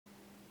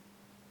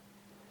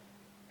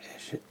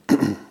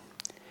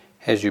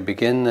As you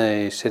begin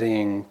the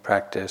sitting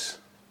practice,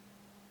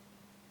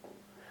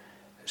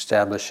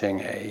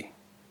 establishing a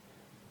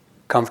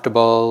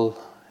comfortable,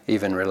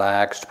 even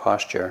relaxed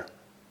posture,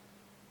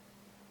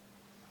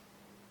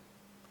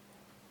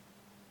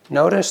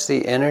 notice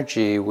the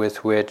energy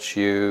with which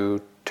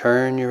you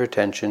turn your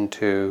attention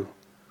to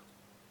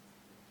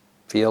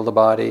feel the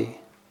body,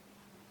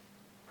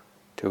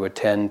 to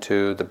attend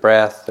to the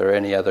breath or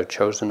any other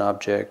chosen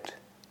object.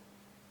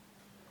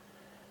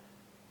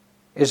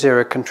 Is there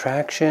a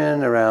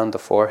contraction around the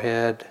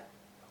forehead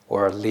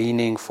or a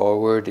leaning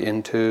forward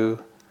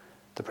into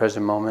the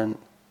present moment?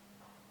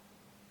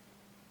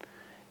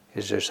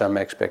 Is there some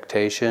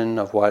expectation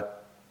of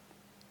what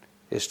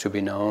is to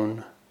be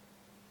known?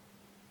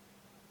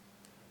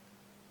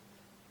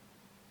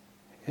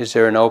 Is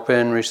there an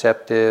open,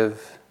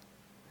 receptive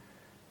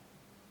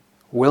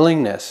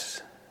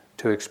willingness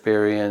to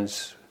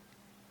experience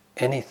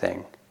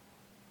anything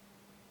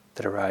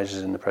that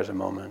arises in the present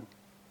moment?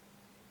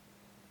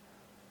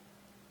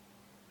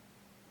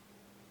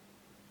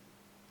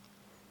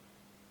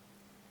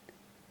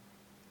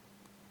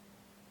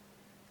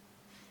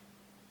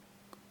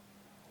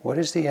 What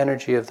is the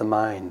energy of the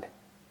mind?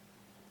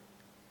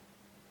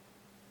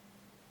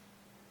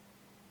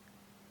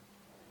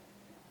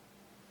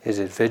 Is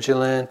it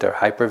vigilant or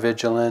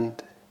hypervigilant?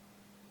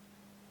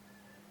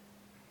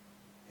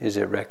 Is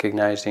it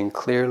recognizing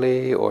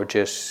clearly or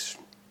just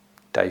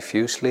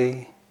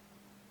diffusely?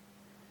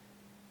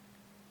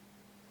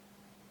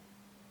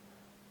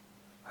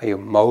 Are you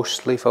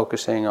mostly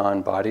focusing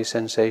on body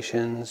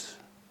sensations?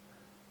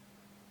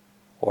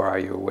 Or are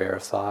you aware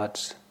of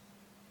thoughts?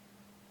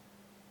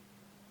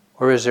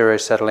 Or is there a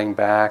settling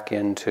back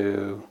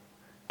into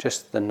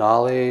just the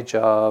knowledge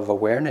of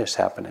awareness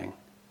happening?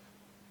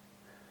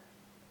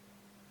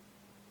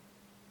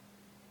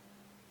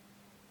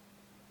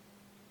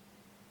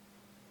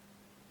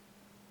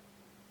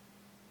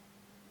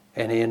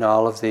 Any and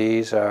all of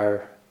these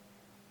are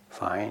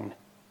fine.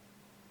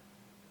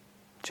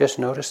 Just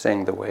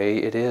noticing the way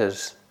it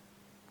is.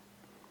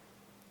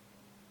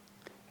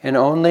 And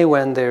only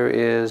when there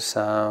is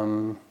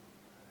some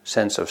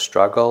sense of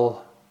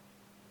struggle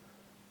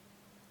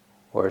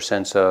or a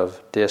sense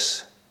of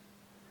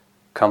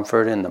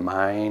discomfort in the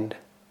mind,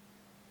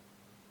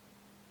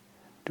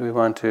 do we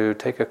want to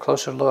take a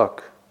closer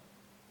look,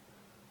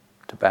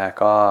 to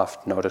back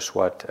off, notice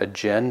what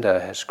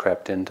agenda has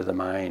crept into the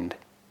mind,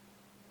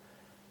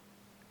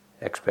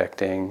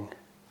 expecting,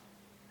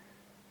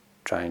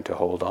 trying to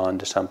hold on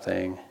to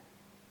something,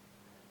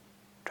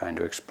 trying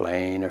to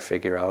explain or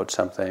figure out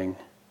something.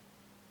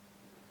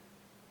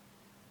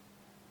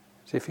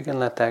 See if you can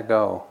let that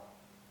go.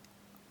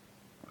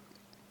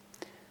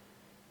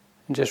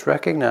 And just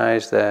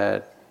recognize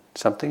that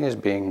something is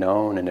being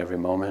known in every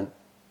moment.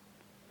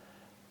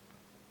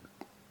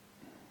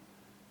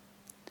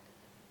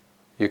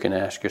 You can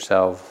ask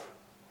yourself,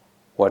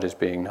 what is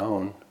being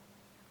known?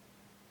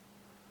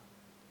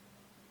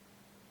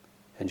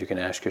 And you can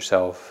ask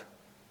yourself,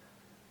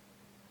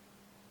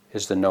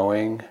 is the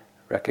knowing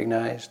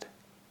recognized?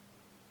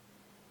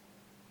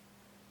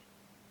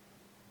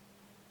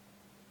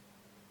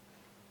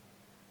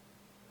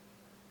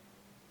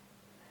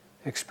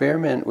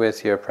 Experiment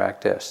with your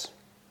practice.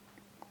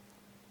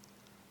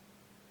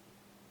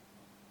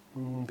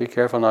 Be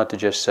careful not to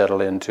just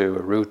settle into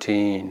a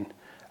routine,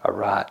 a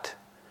rut,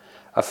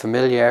 a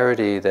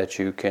familiarity that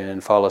you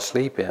can fall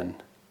asleep in.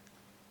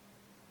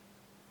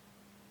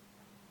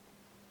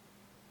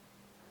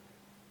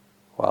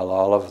 While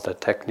all of the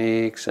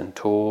techniques and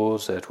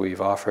tools that we've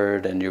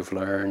offered and you've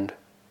learned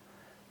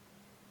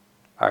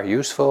are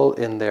useful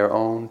in their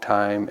own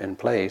time and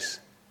place,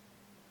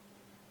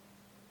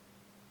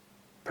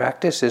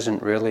 practice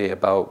isn't really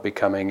about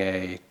becoming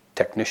a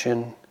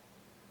technician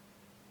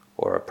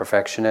or a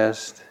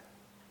perfectionist,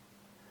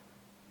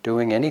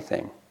 doing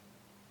anything.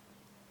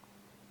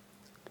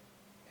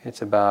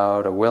 It's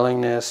about a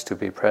willingness to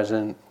be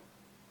present,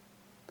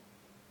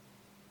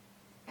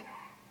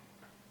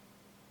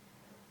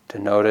 to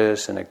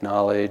notice and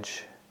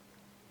acknowledge,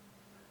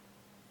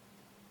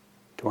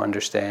 to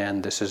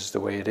understand this is the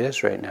way it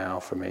is right now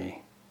for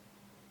me.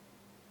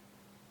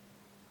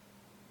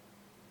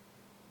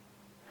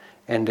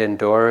 And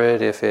endure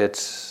it if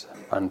it's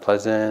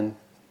unpleasant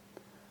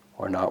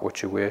or not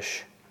what you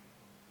wish.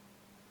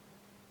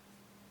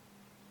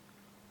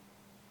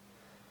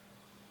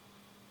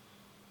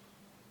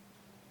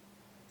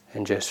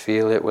 And just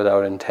feel it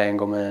without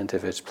entanglement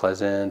if it's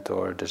pleasant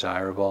or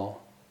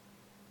desirable.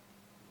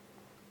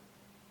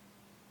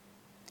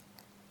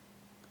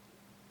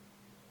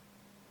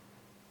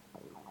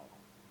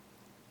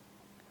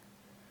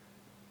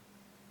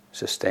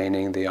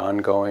 Sustaining the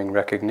ongoing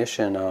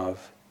recognition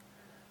of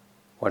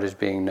what is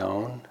being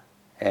known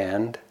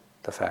and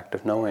the fact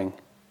of knowing.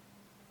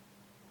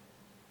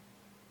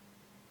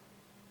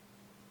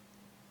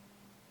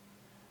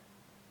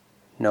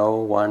 No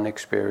one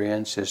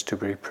experience is to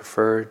be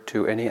preferred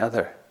to any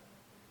other.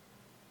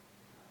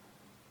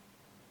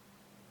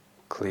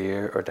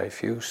 Clear or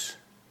diffuse,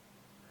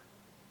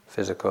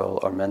 physical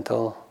or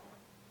mental,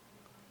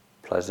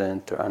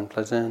 pleasant or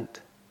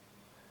unpleasant,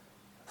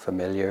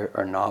 familiar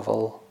or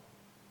novel.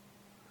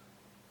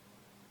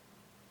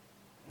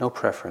 No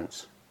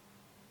preference,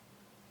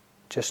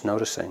 just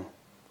noticing.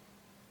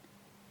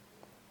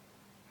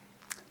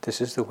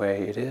 This is the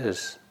way it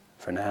is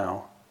for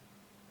now.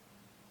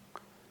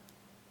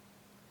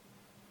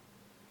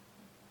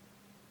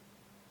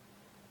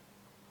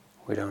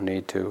 We don't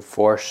need to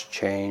force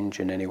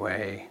change in any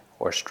way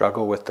or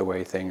struggle with the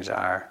way things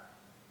are.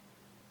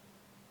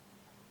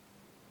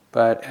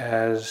 But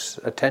as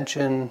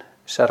attention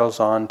settles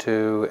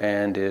onto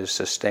and is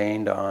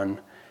sustained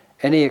on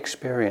any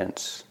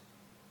experience,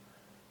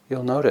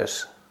 you'll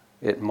notice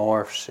it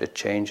morphs, it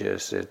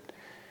changes, it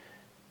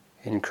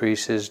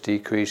increases,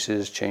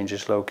 decreases,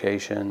 changes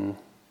location,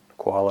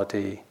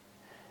 quality.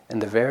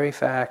 And the very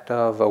fact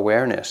of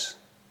awareness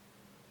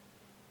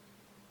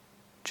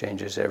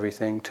changes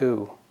everything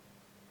too.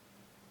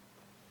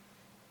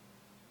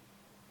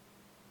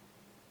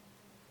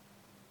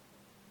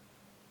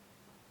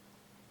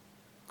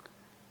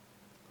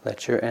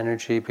 Let your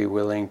energy be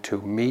willing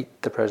to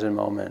meet the present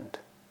moment.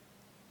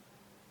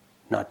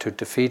 Not to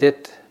defeat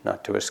it,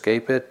 not to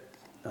escape it,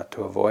 not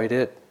to avoid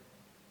it,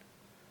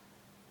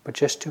 but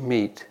just to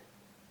meet,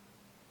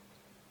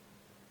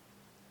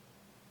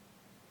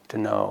 to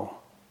know,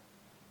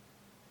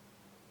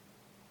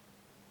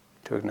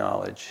 to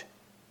acknowledge.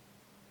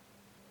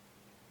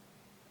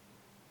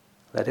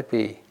 Let it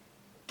be.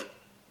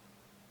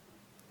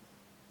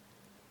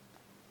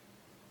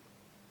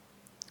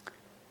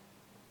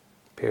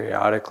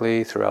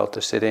 Periodically throughout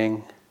the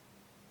sitting,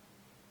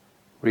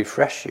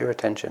 refresh your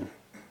attention.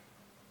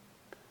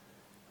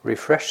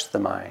 Refresh the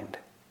mind.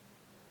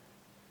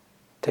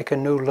 Take a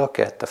new look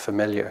at the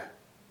familiar.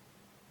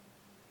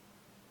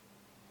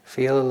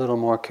 Feel a little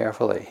more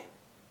carefully.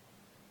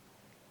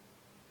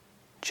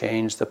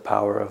 Change the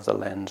power of the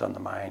lens on the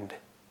mind.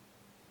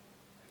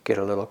 Get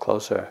a little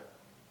closer.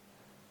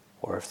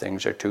 Or if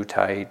things are too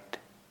tight,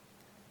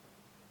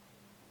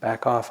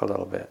 back off a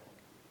little bit.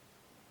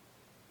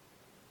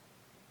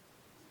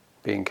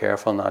 Being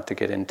careful not to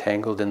get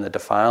entangled in the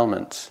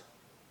defilements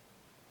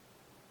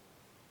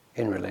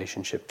in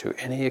relationship to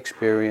any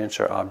experience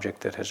or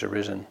object that has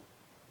arisen.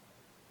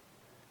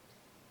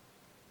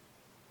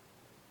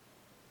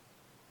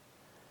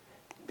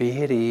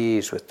 Be at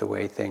ease with the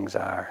way things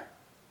are.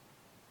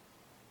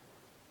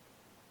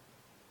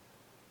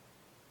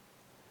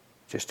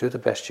 Just do the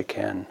best you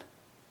can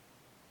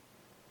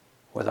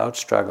without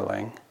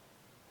struggling,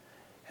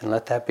 and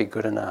let that be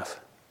good enough.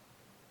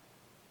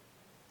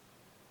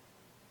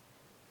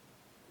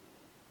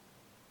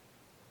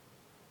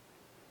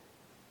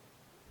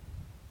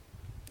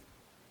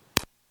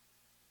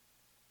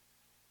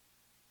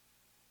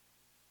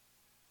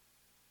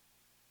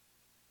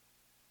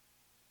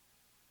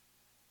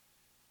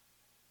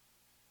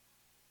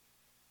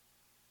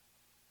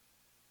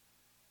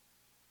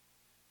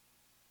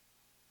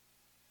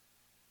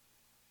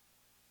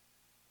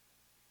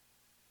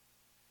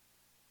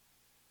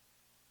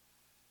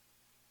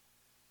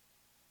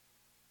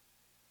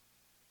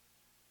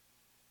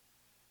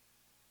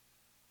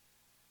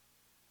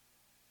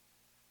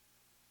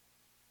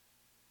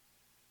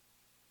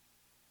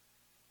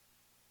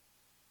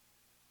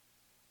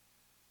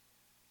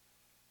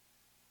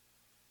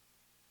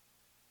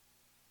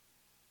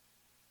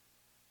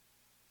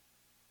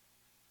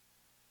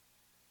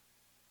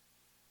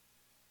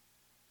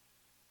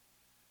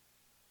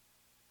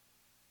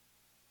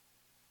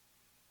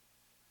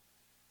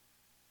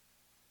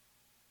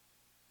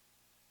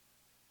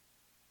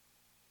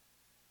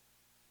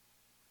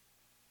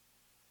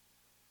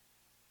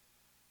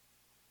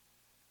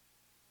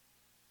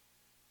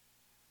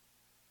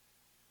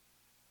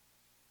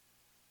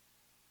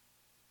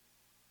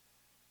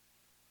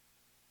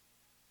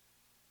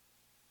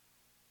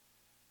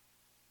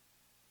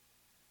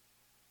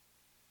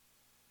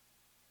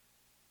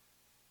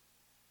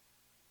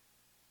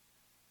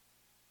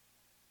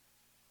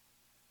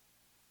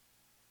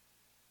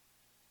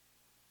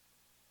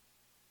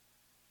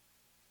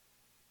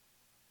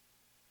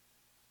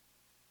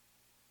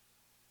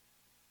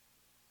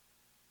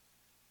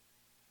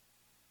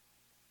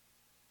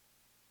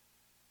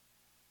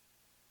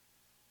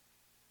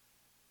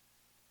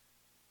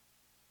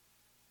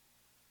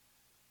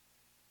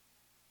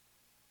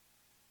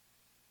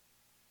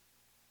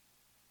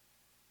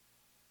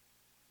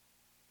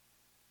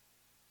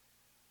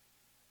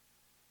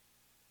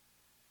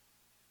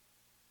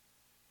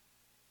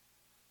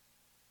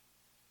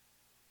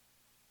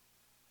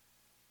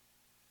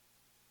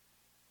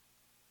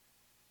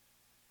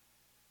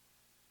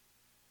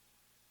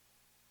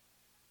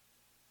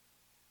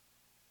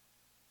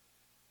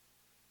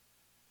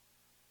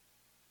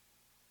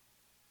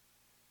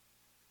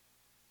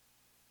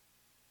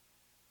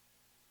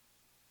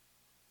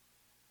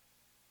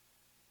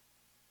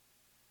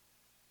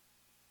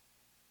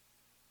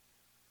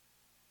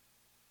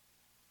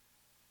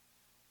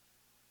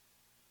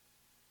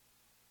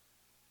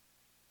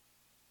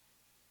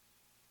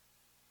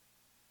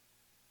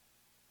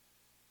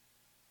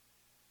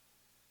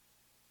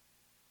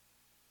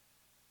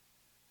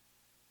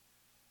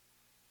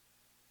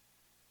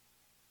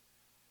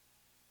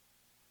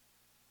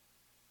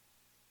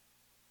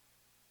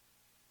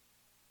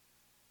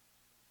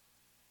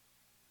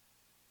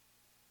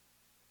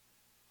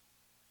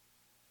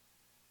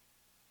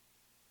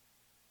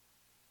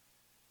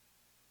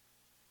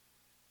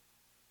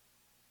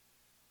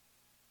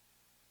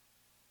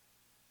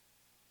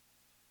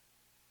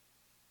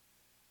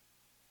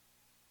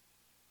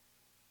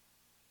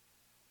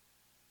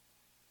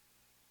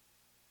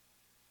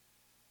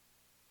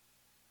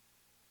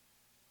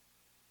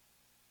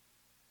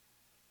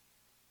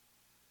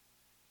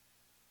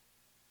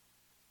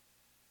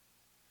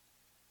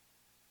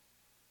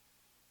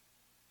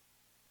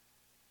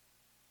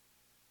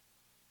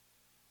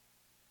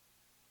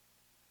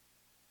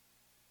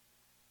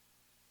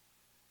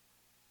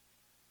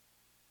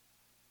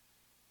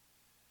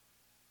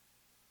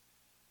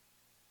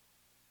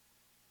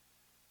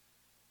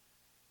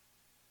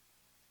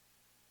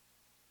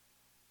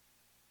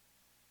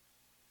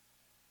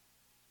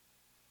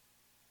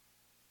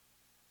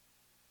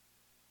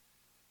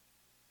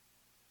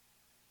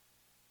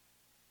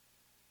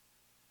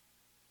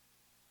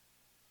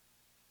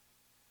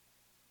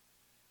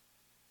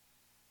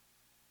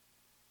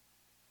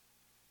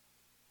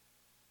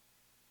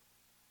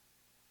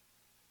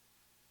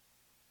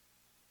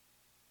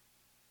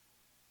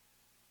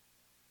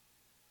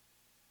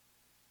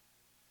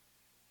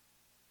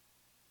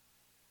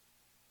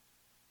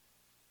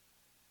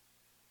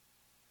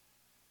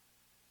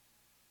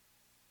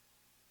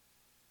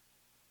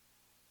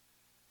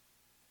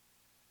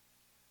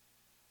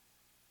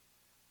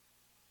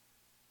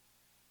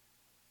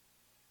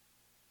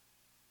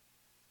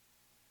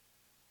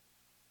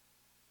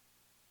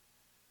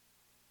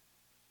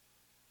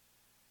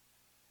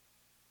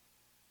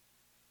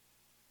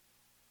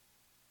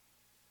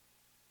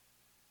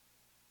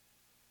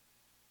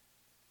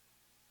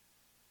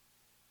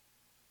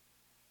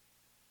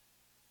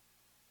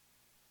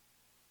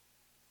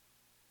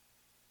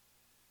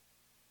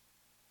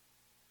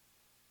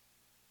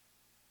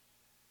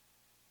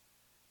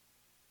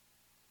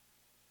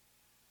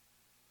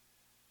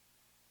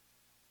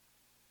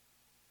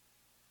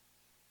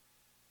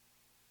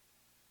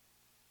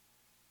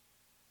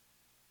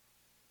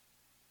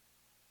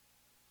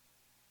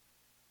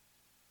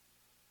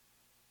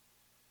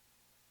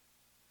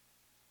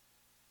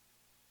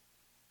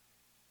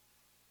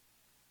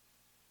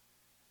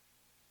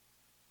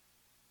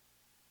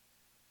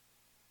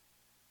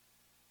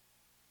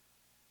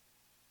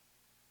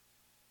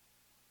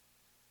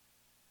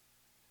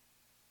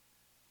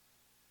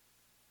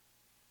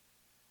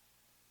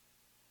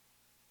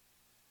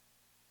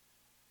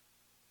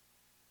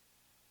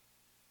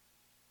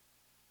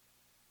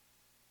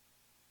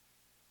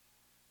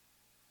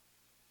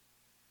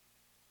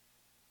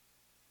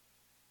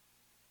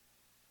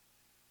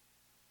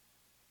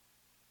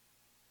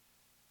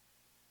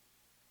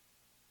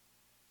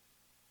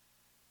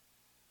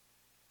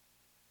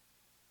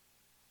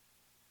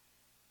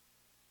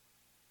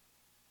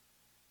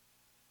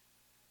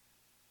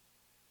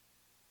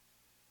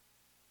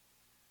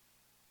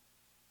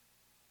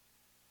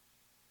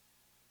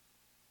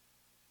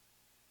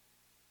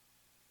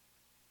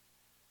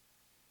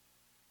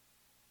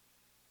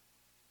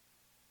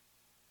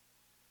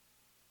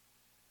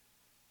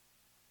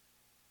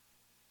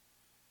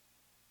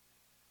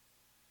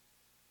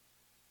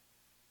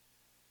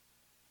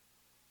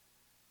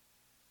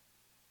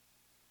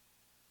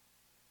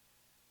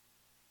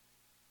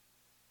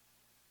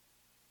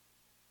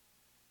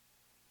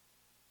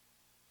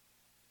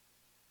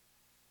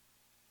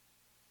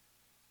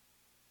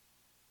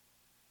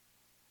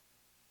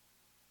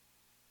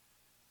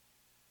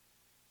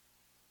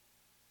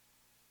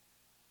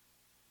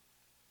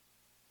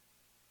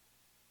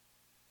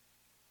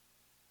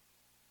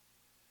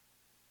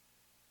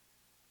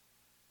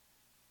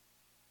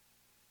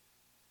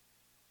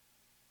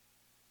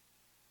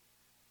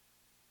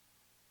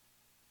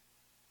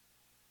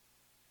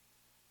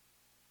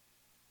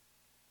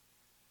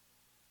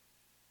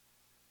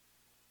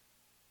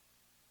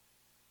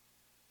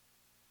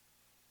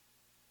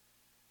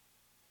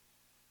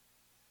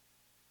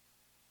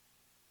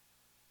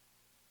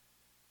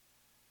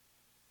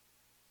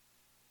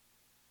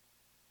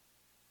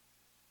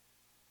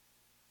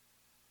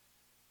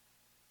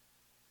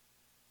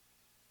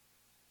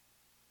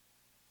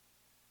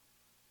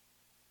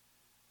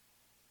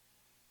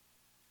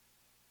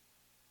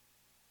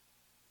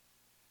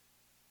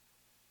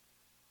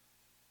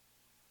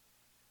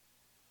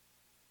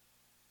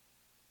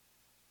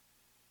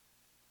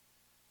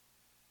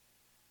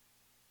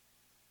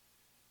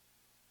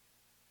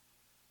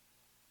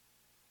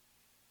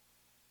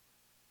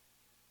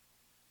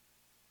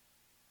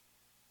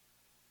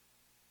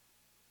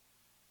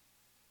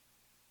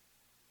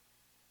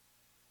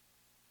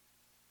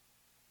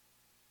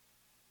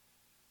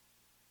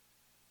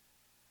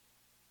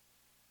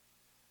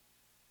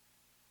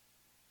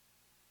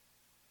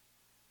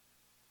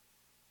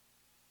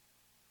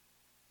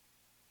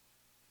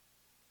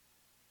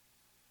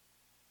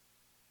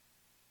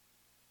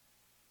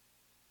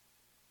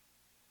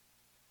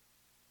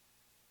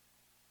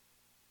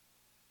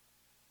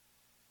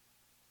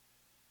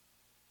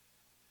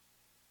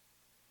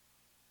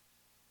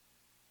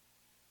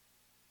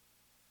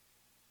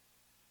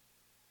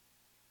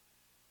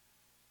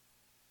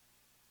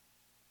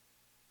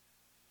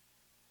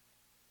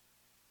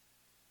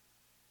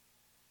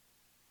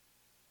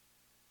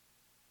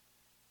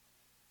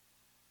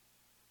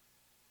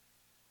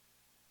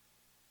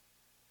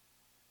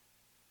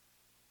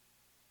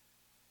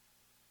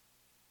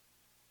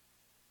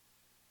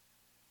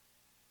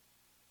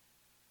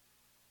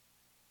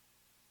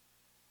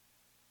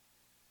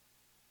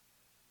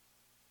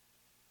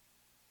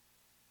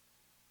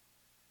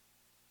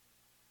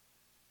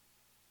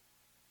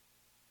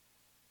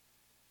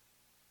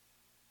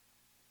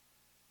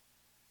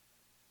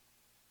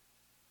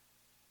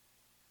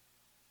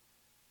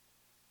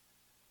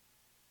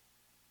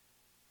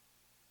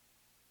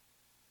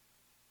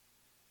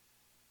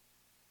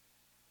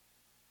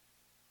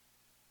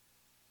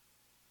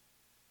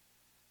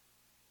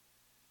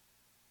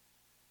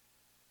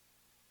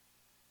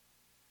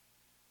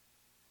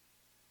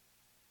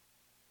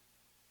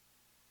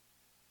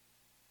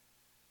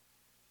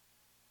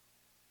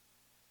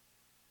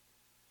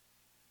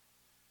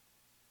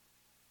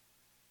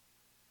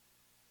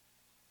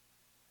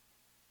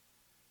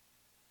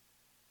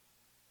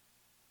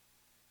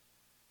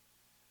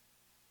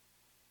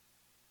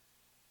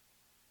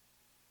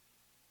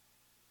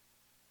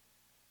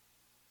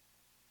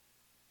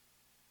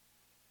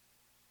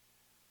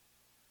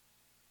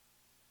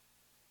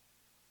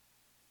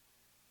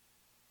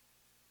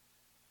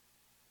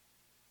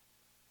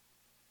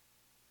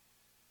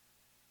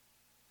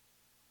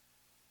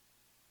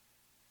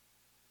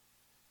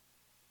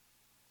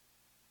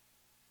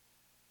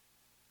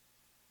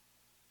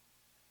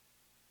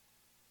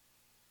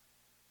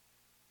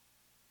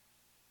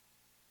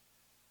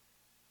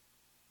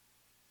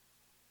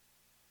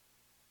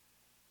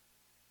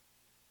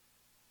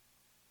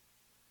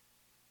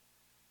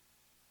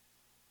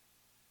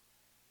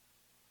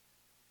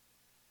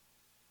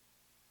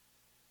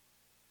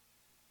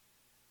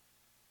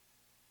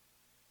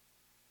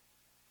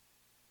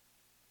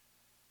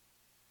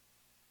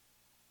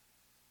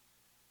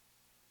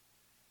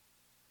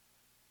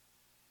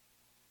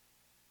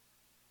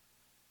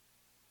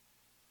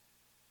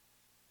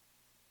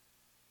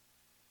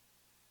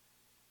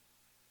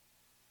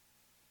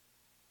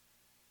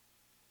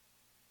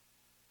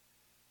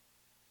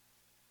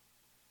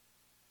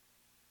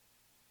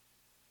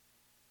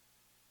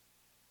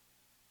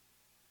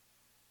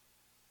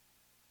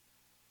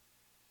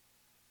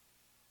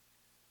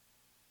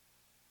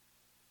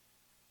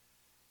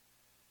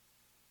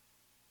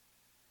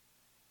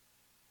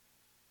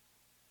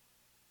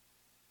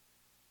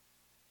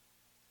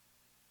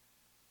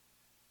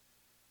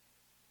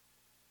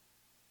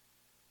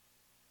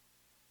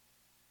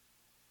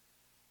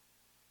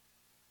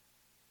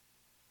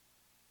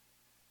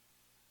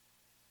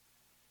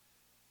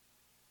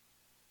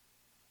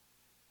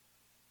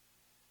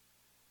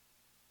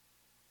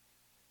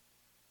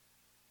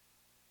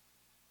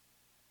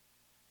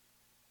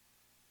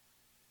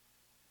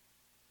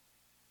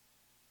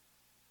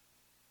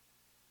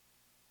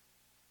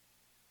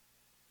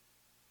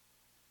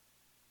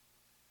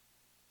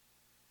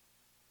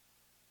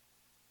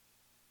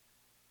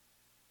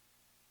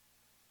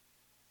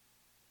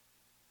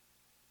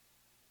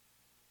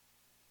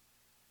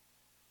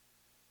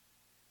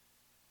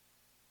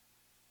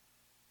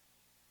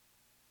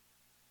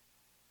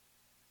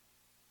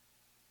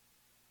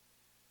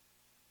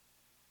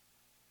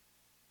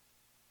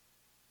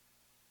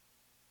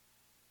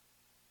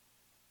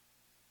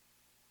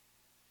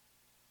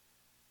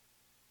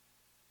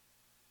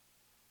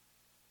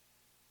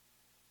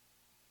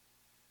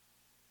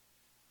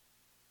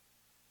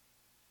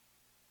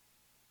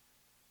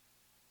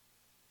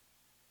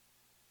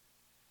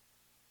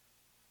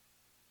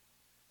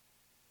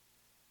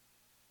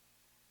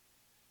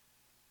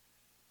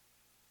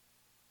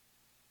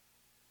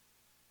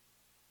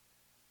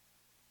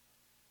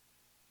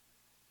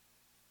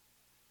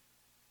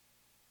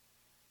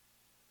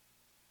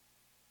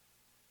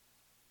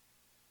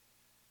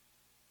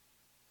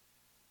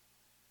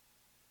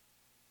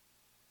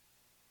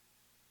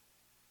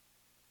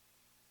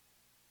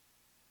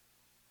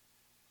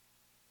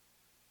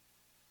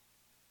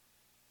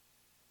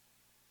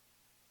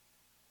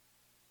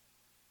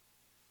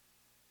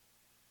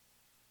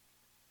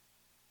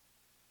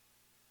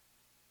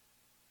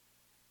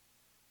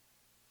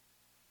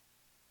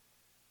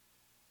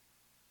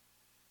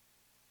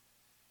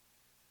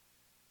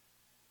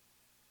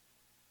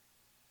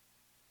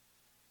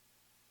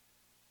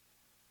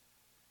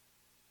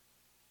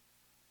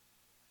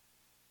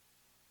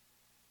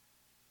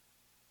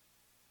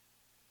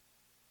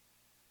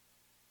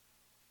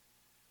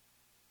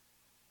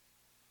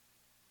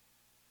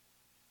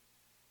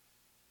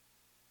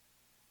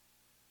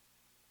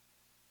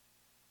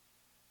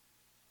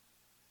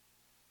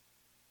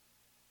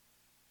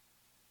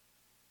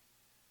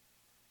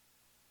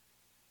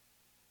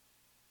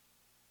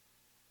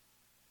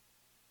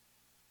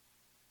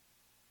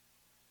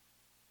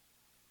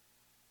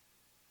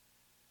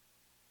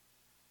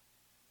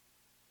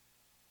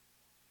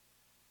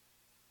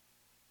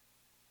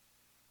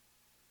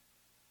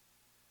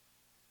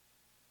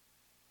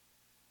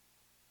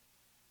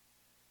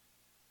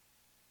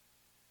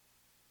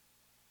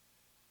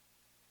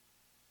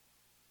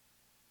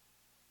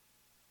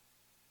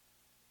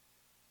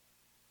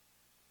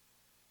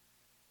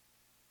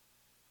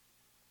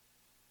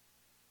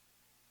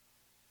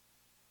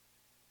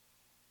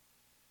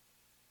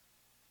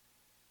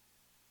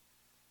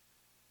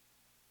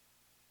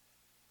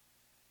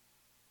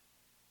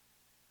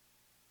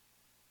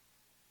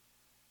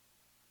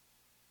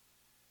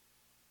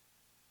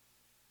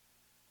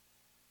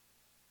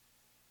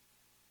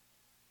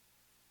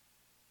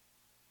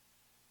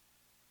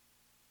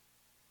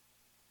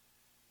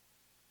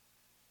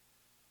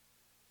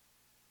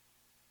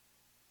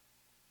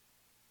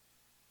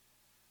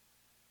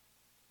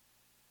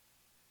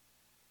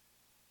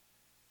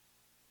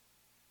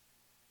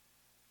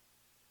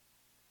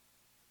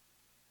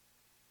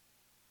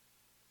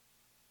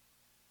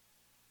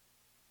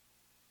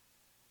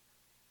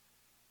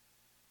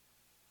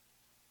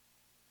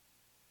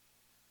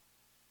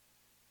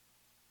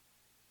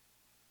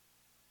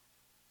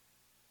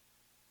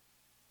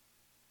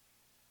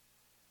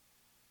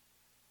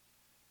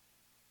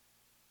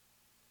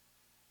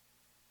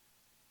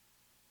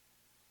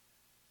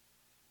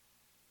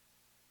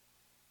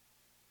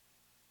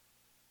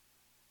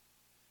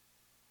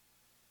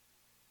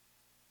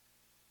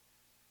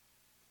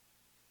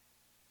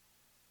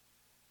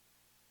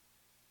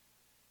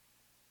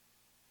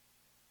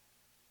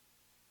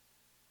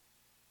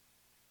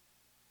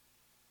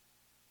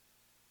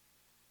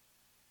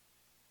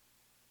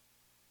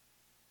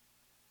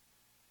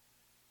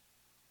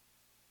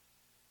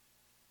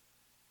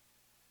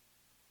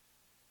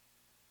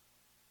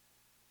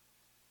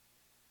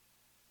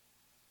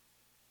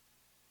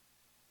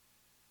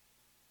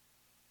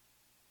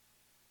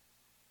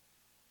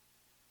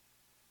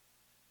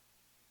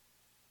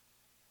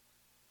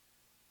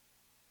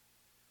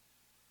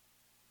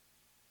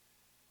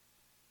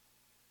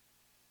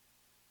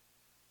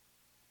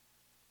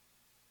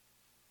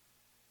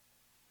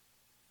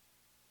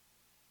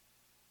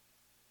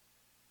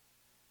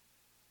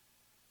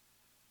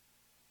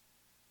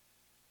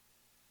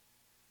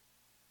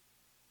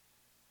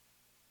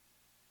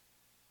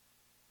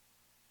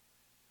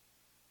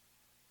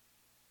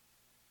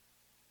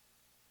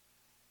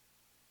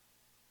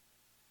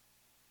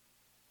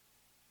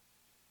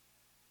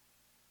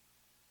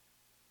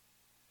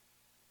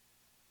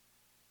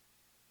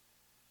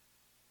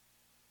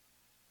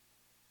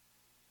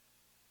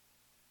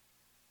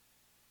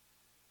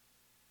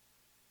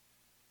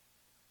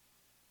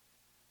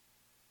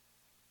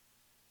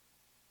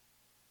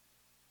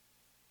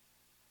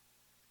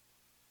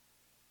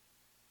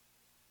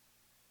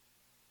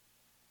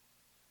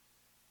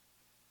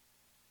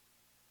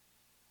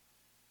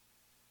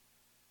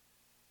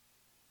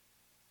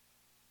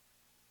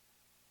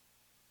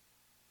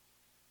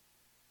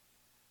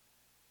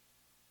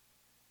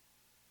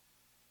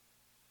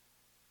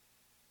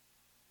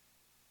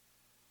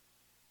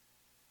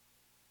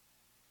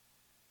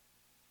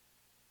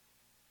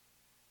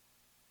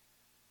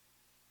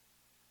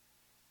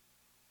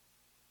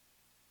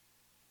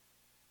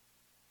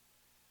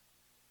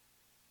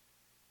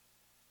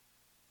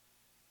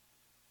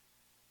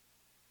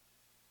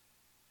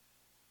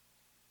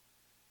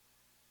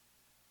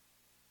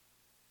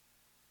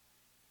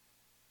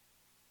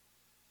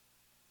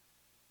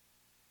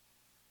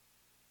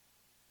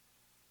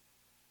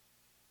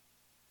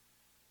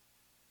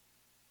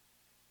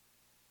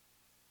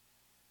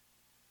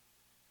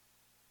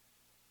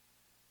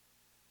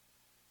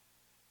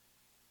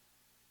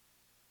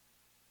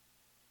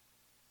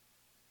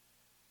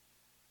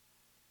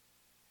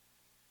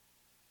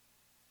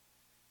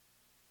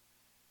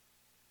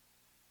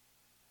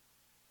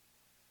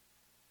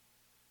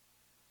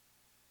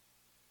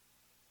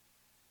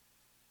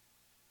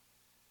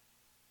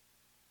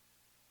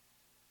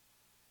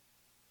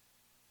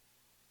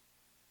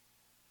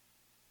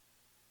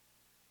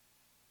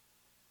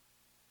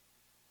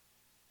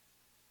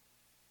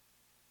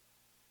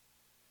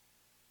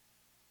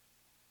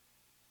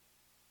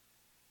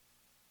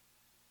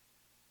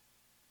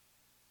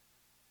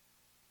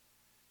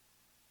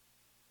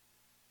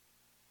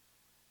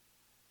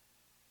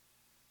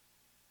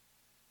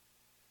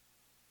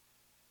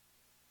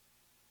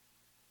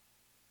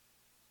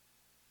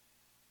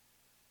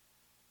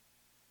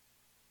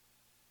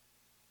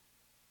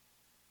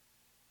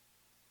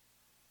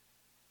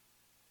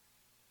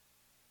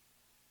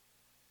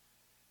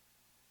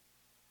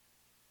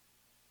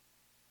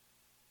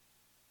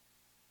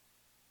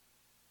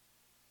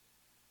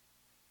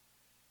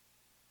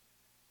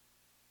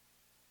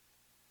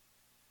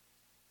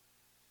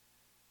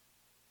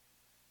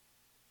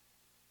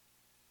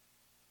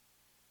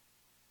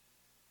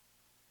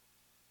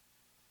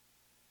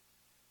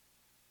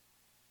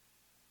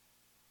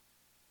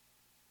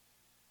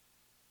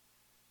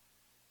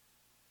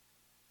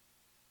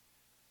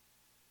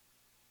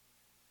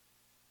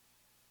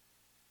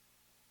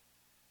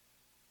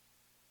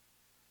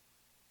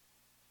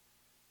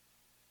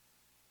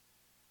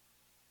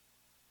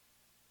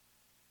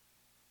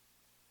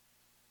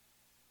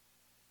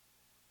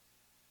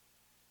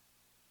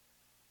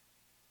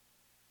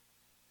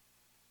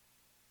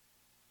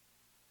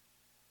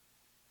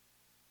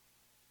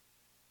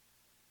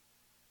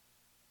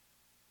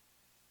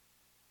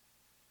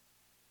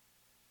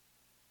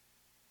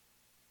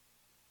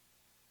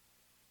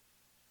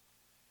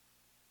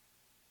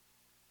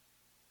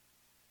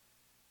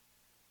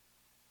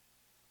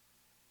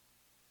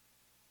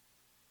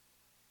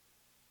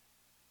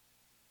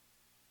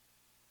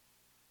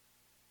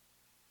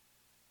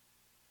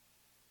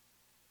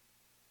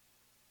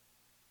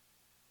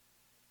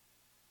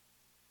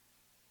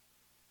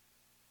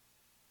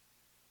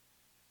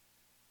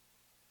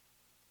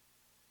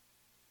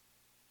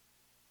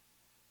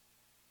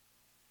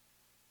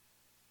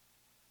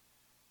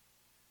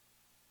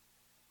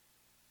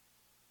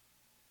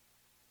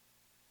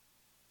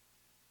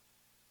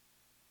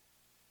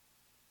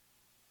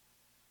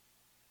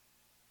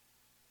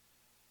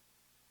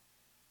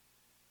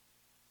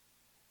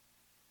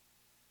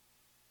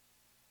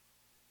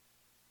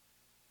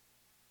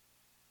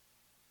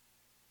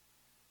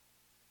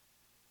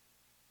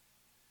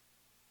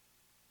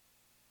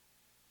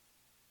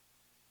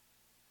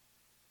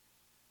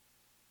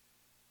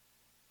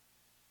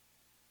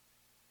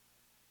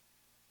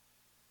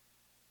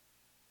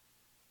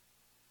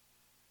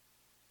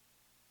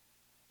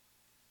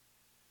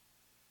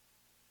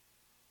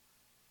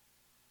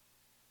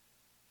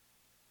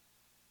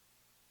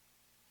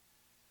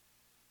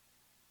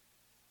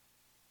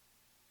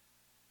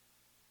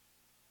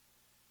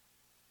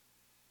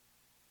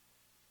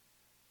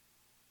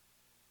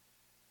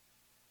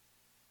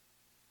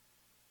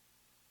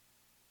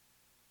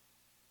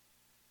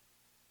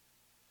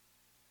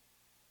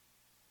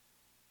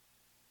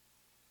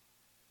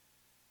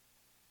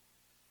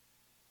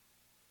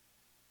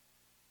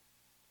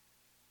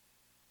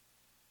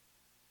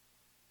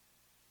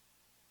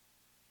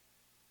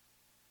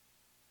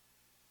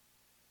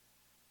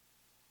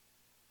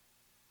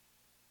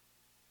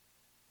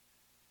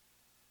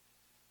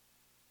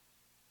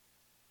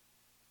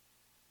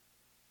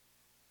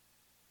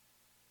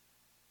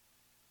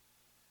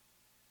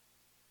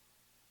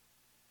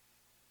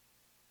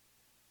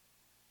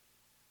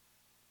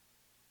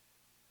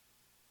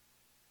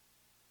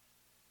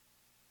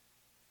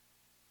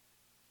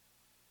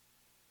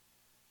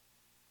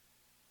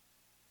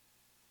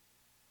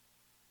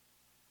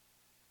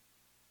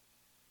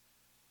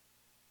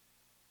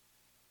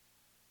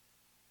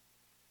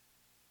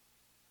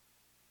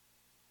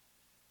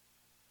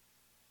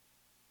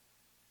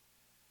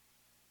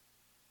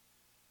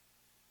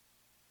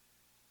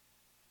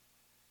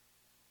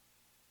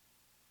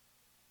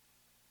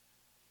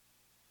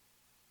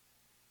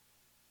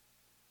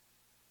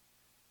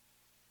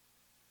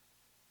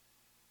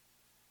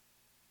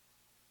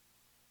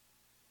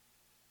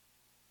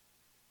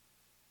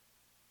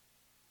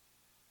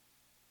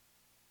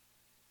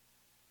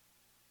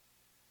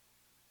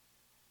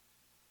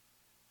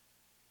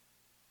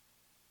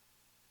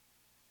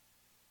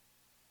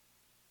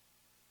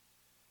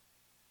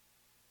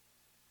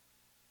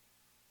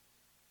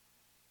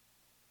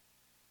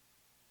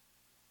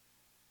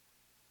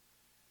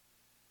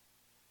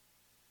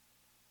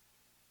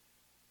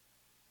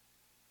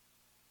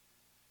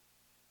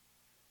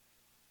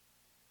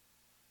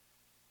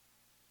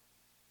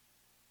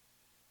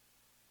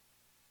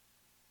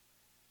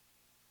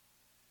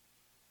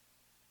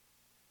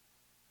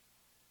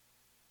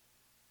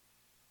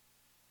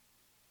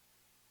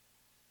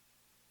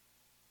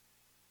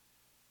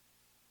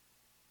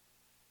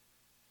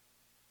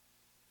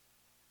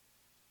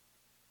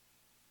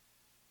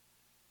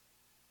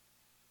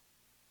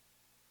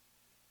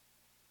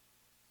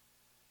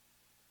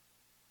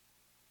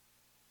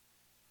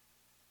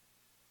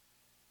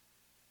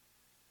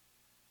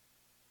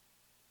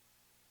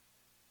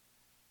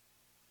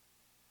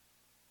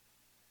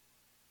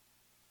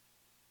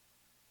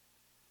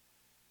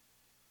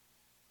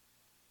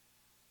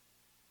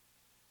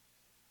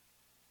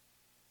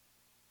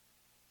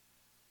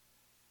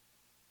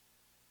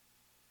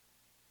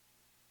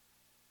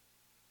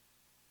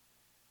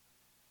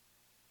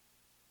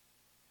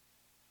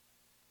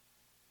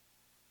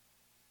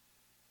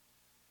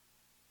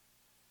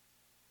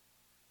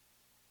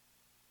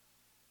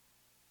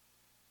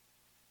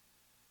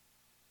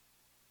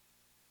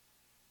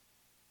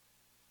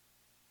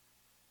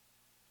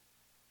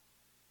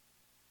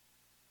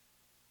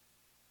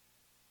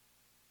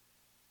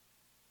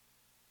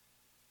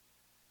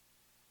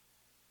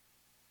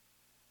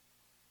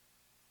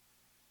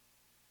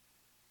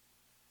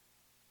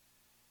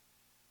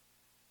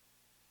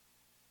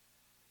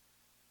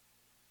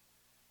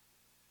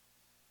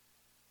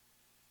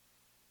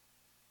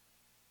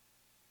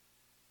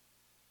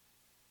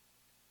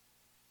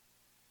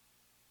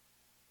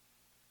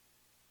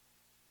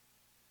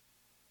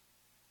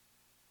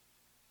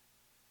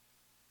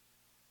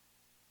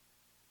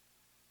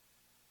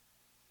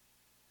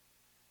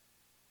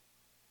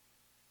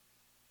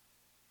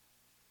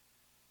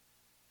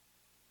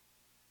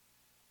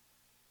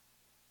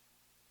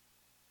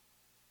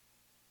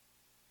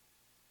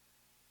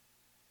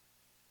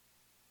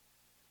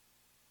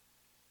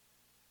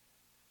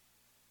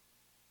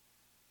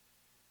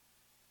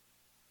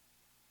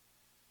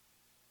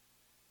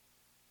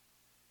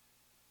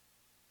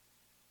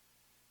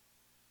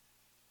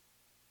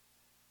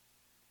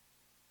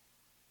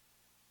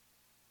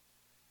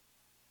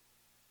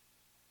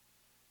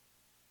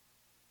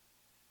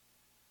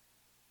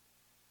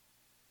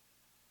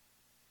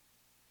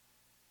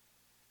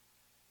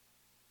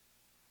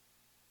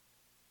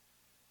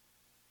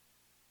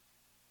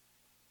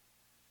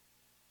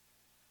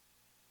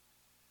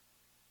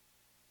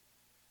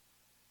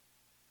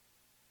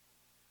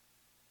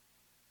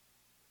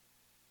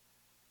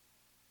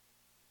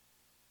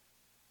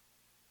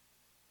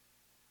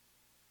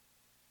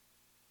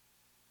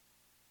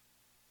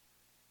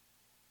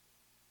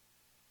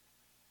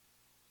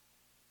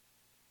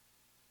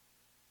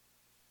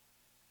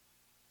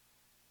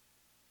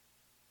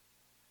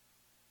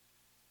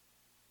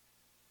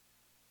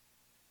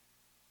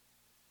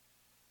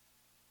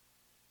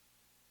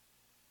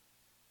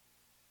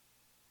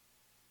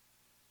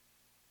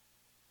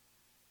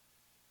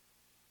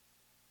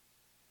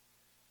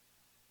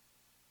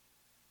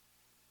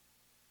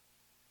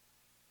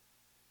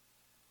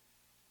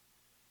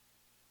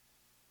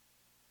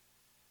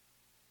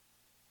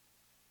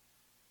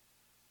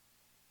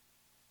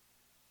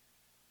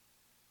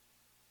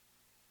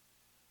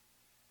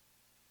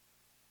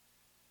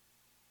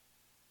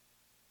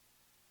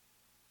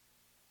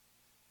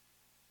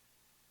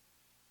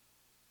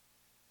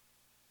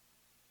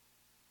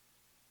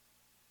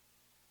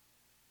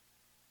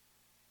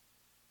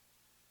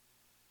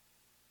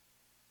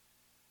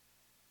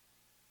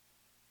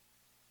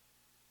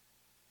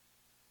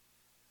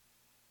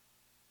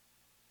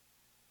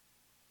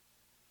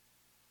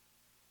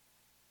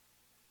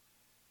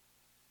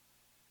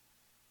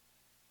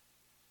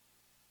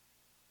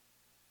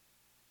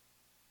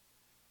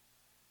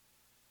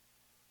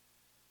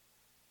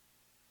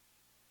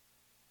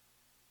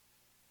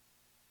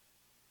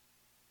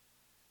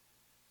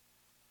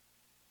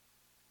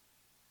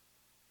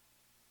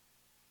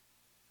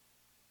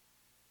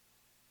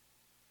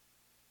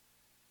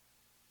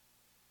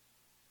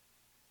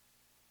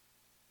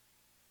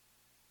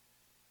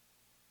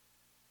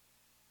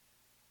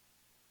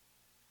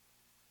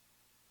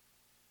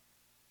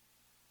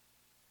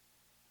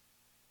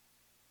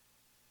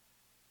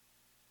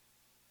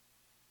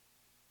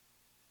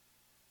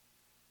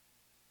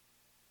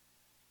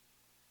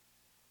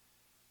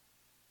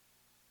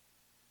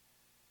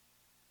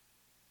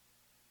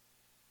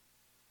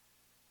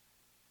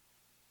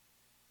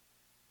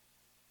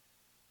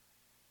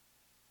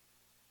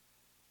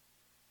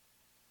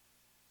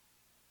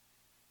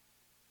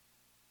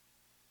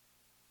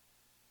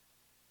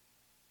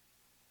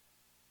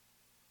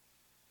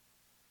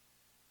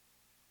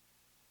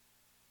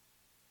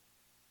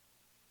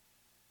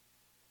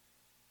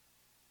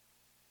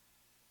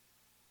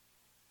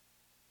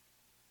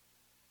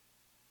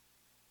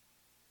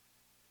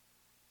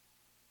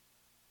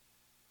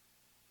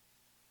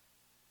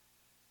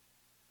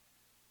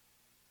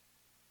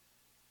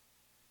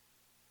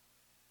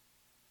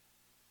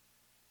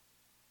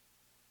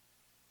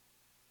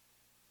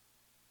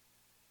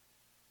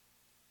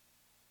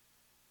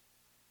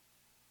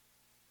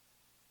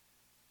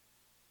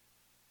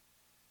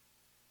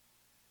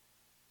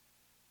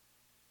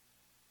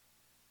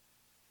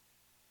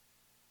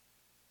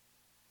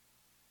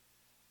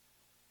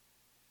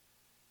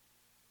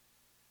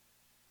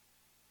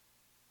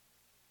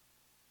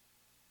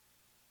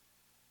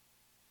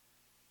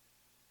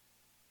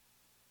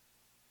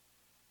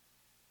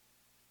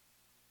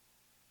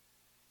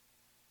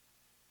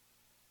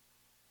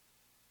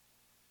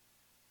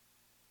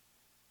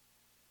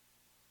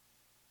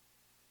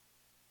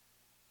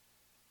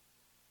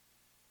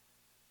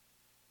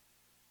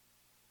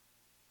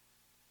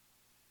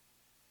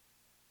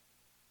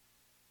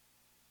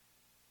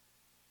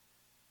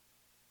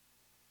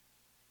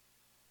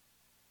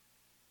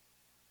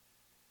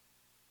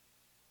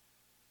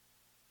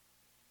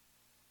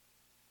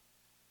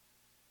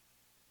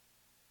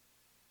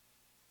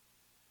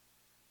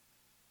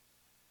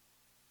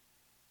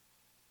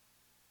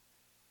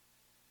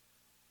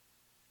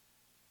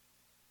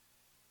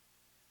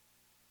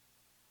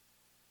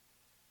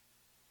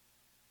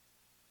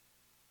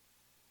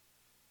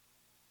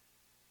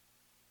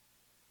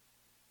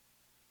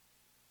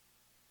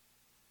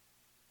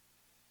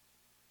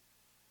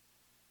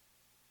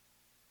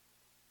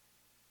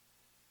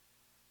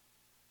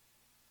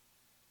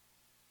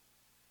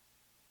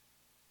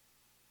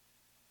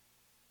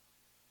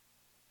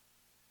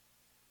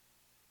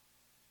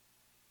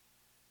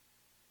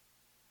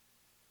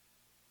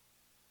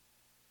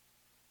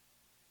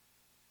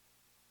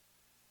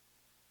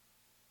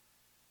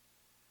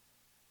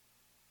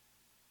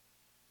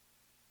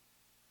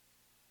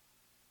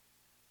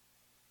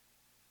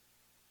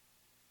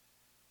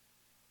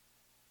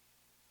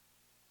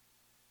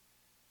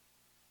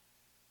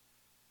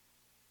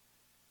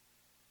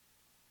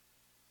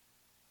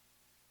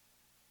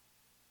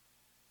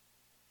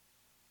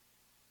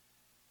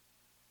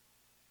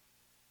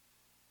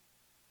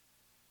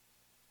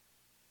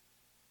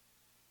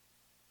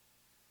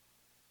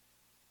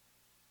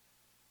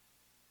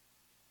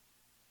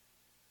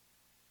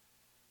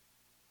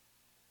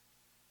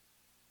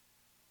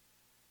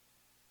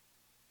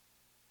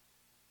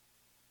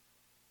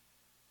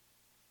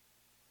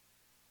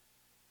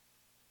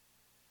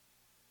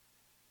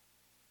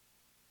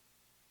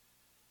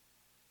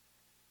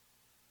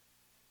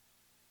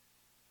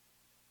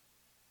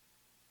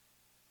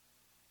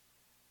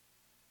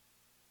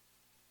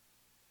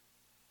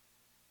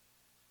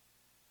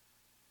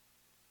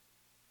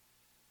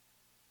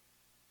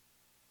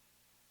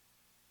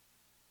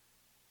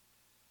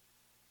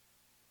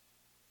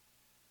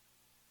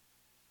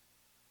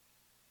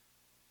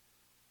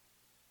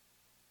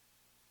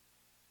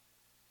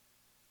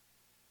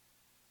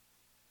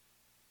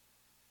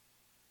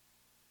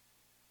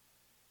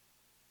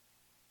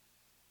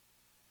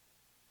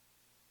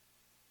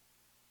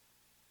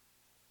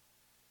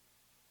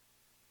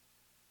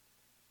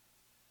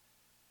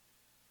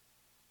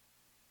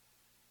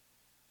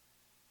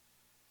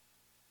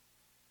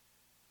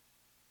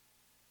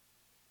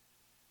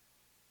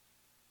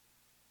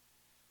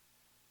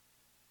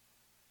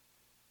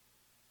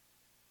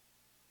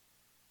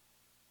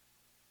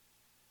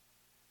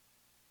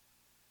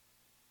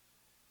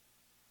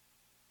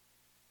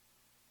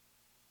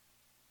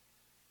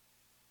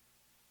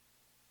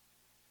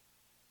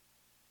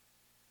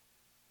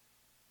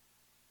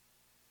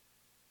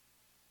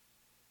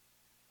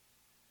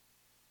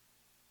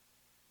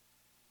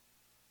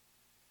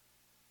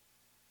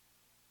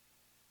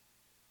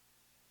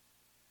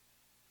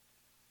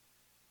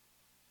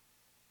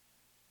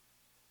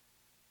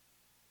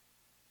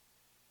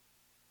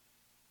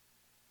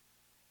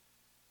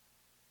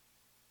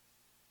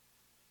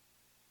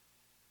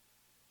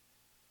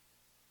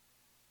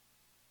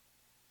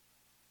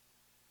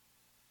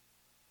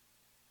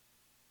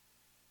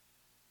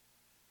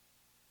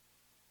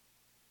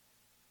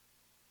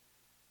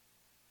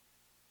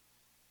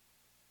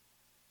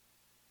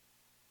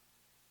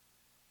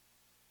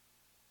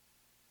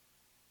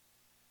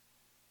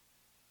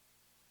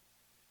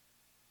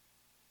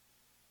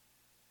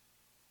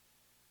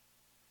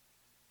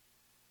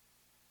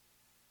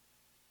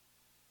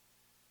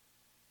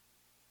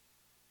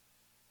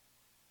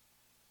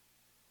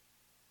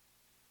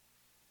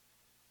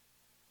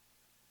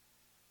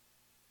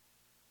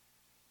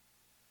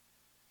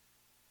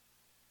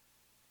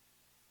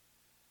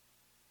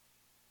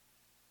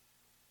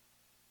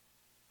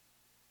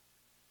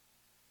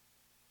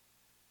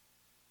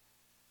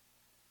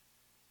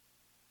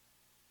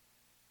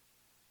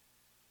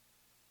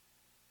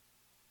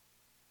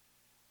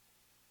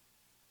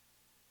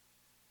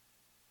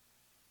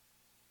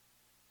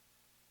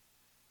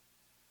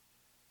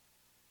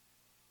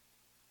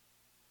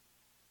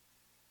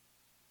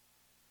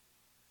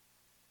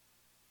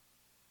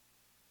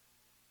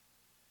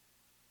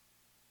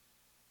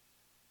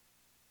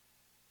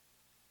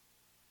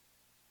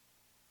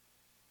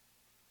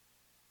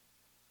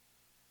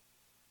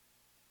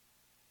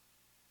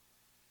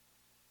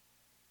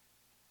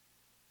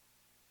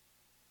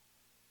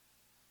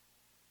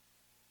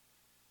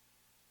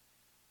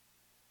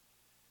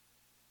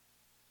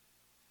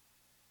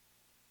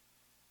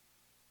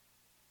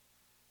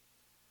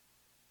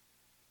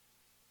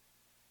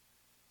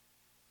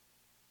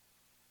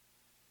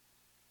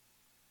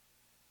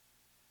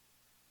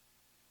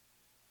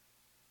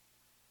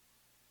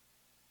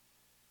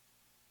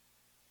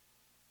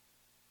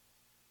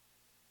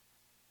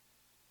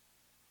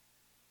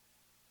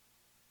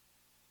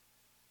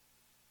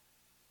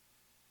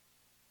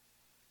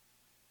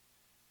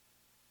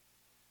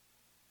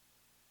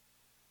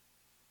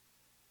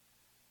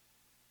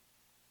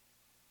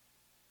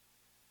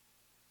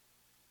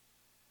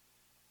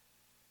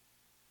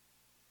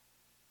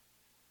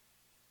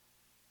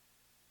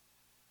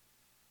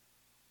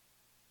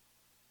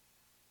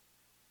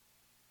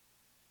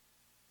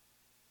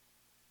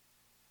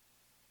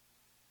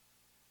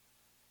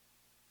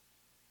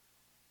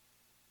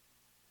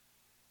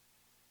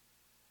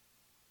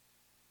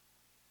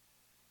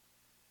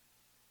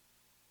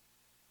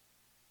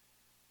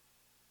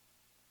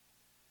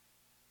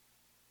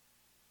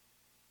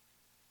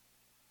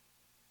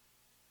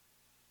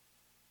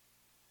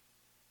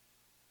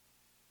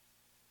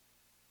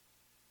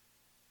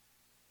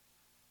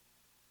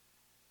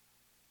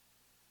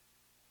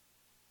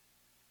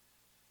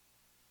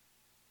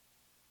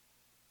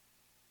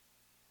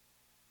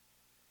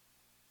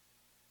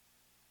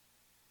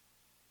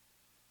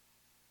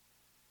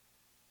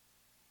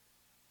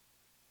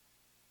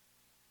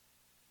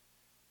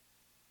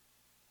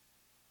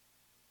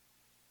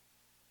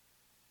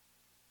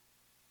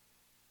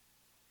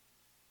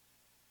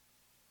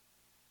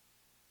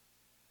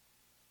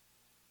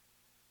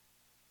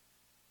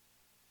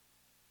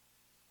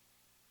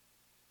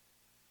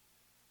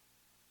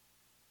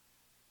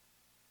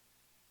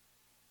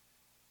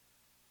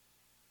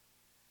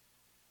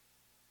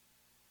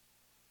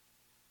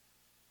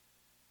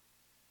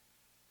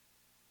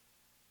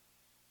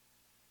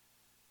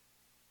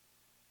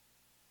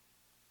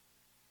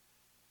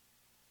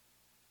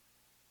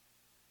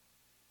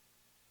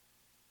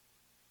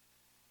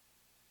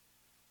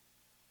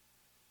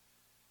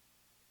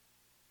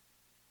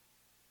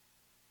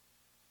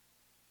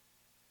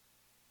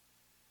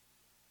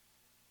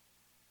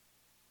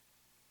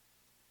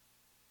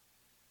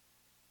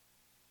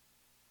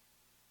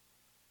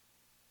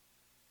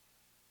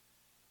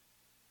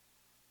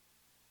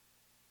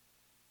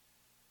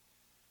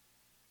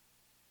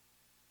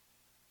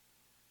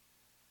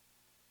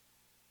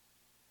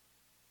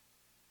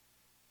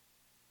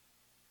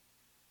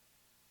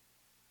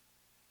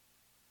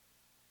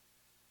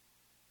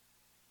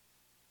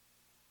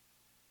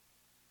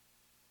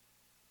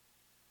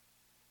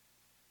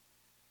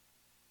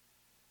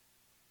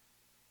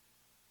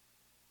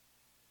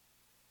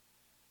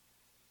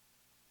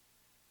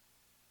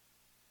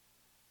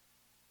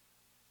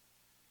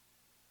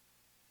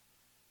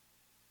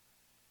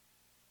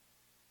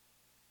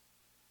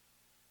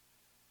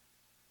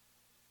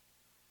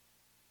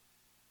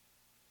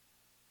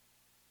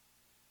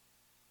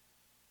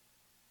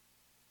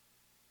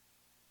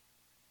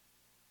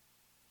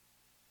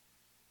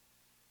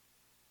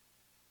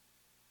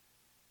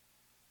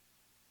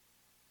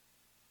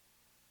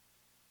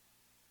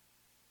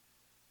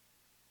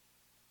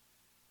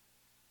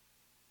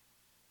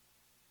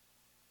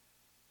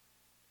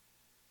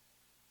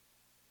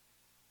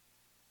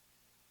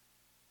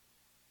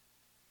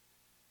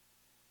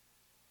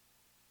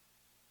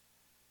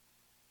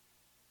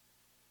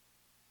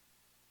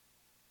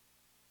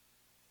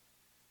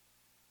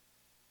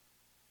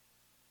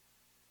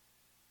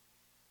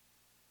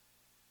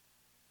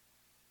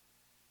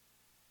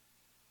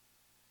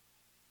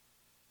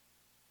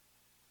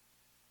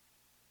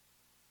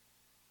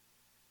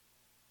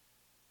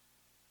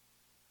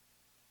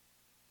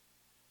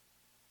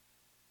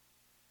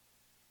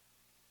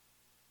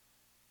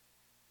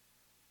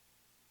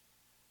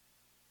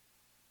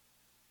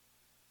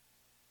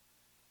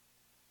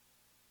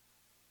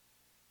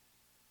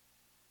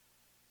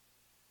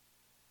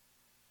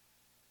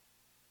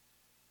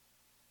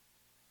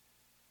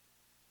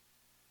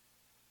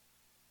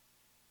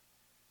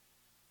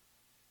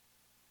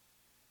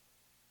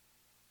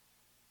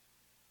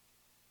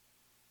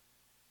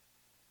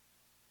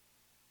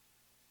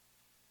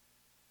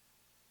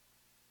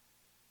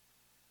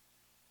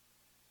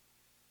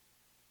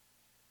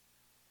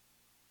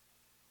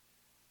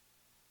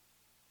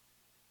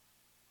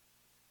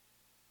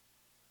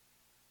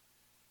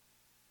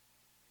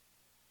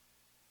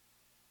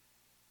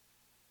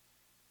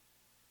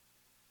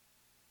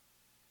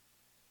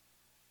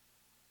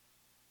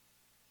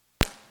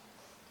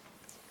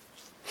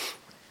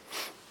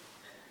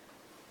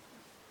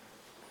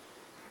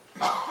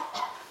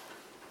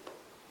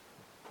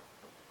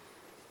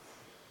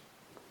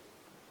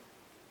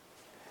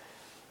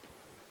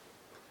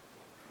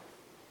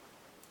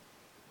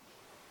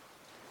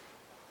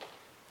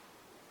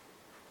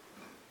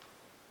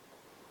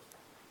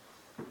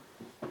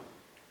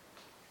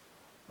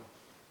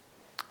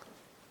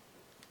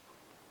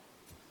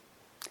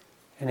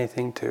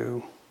 Anything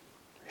to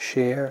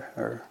share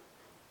or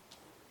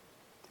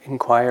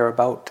inquire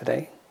about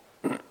today?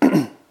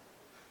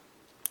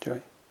 Joy?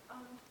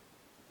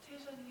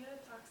 Teja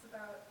talks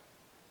about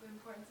the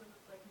importance of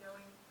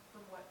knowing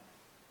from what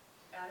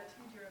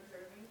attitude you're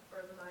observing,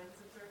 or the mind is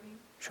observing.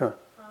 Sure.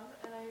 From,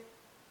 and I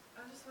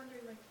was just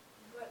wondering,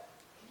 what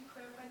can you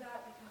clarify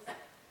that?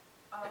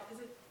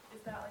 Because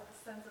is that the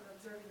sense of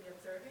observing the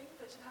observing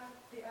that should have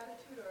the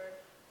attitude, or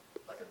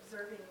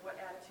observing what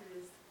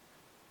attitude is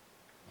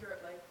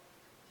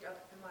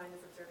the mind is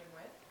observing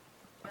with?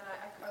 And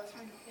I was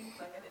trying to think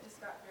and it just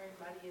got very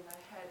muddy in my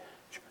head.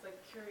 It's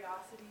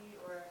curiosity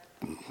or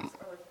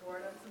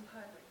boredom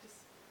sometimes.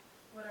 Just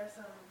what are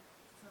some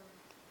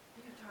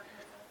you can talk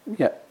about that?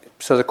 Yeah.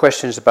 So the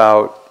question is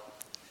about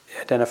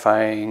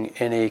identifying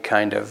any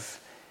kind of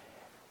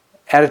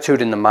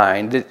attitude in the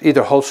mind,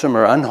 either wholesome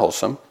or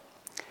unwholesome,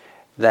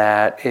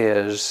 that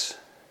is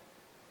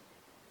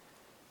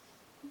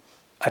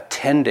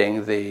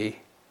attending the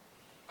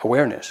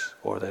awareness,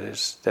 or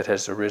that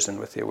has arisen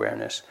with the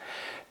awareness.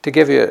 To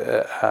give you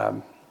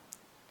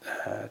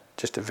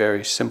just a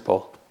very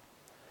simple,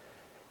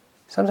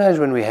 sometimes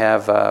when we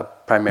have a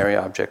primary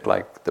object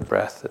like the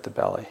breath at the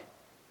belly,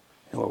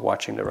 and we're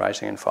watching the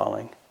rising and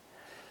falling,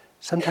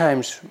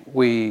 sometimes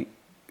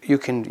you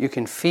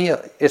can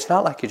feel, it's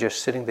not like you're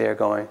just sitting there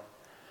going,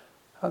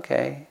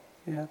 okay,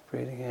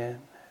 breathing in,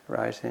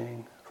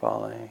 rising,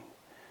 falling.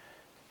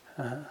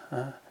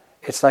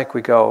 It's like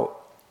we go,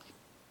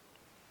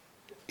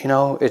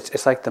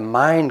 it's like the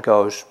mind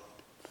goes,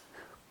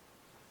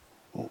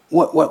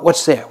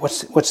 what's there?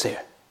 What's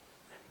there?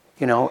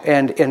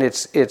 And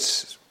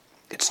it's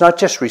not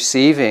just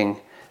receiving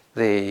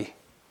the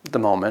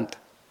moment,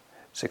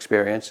 its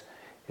experience.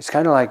 It's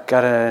kind of like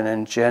got an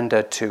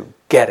agenda to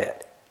get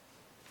it.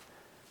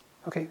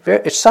 Okay,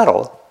 it's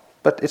subtle,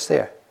 but it's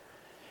there.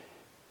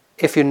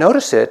 If you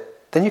notice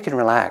it, then you can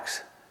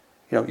relax.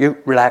 You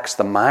relax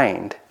the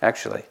mind,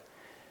 actually.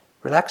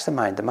 Relax the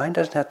mind. The mind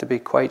doesn't have to be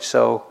quite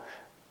so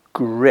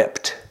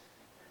gripped.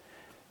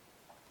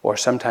 Or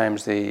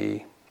sometimes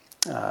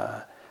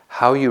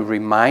how you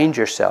remind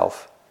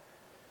yourself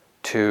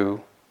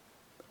to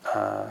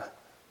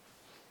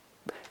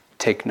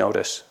take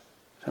notice.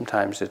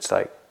 Sometimes it's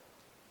like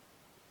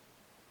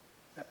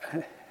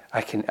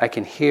I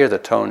can hear the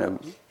tone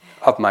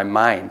of my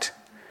mind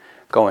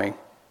going.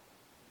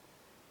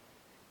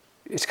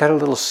 It's got a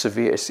little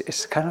severe.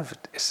 It's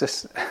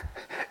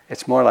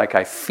more like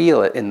I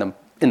feel it in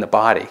the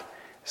body.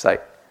 It's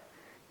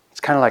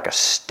kind of like a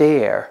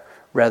stare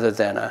rather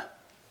than a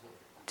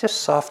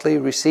just softly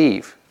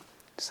receive.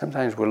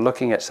 Sometimes we're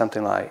looking at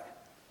something like,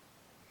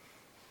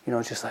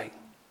 just like,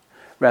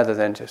 rather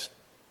than just,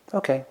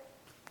 okay,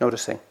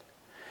 noticing.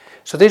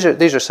 So these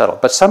are subtle,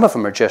 but some of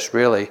them are just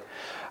really,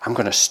 I'm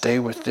going to stay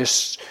with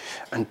this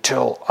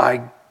until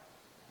I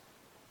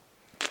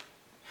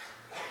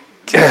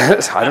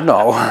don't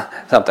know,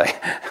 something,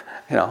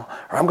 or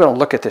I'm going to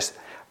look at this.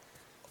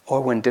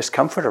 Or when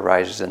discomfort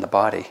arises in the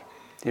body,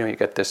 you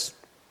get this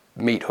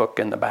meat hook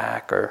in the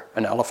back, or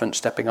an elephant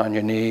stepping on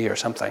your knee or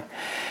something,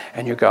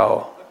 and you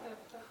go,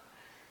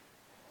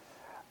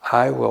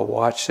 I will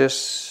watch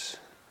this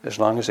as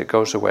long as it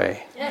goes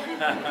away.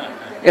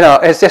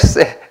 It's just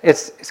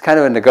it's kind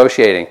of a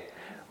negotiating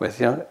with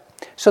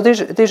So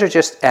these are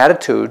just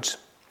attitudes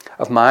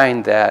of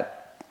mind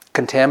that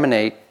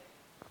contaminate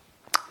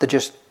the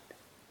just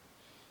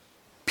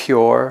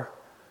pure,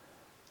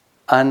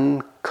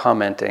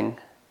 uncommenting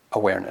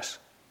awareness.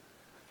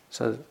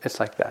 So it's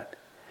like that.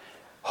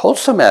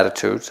 Wholesome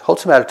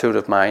attitude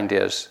of mind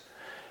is,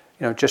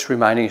 just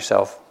reminding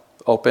yourself,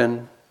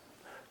 open,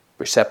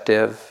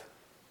 receptive,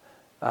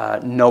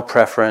 no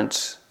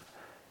preference.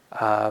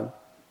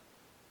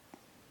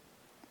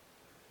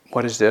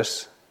 What is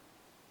this?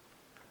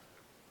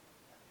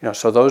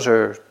 So those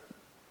are,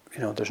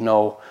 there's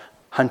no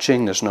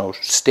hunching, there's no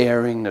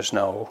staring, there's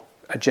no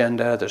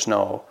agenda, there's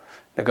no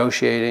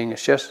negotiating.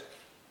 It's just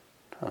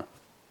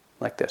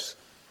like this.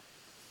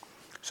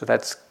 So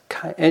that's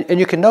and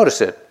you can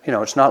notice it.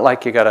 It's not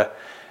like you got to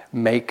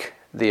make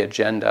the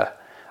agenda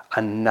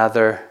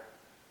another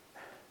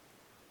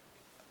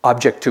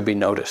object to be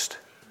noticed.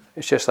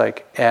 It's just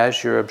like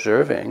as you're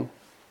observing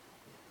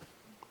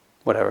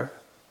whatever,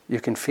 you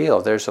can feel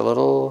there's a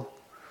little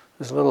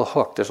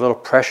hook, there's a little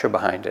pressure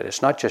behind it.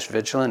 It's not just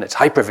vigilant, it's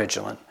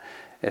hypervigilant.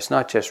 It's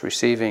not just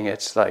receiving,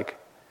 it's like,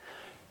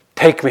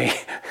 take me.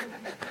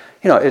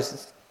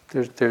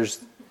 There's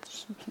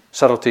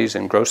subtleties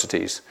and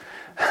grossities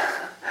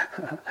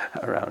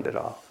around it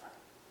all.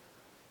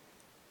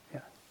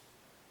 Yeah.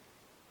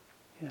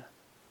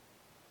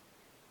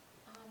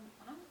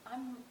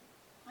 I'm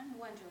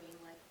wondering,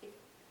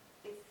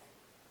 if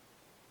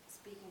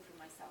speaking for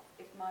myself,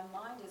 if my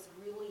mind is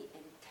really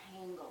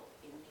entangled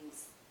in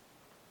these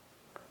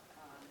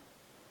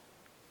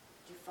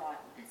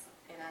defilements,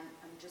 and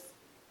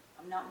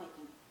I'm not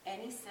making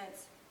any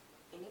sense,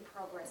 any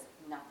progress,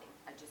 nothing.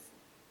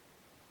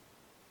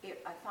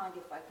 I find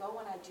if I go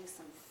and I do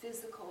some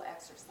physical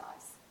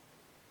exercise,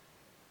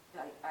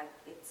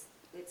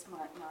 it's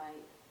my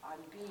I'm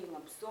being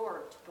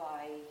absorbed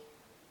by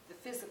the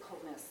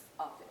physicalness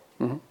of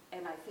it. Mm-hmm.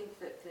 And I think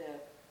that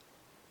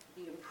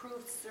the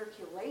improved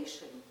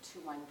circulation to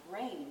my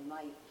brain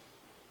might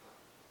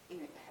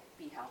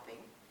be helping.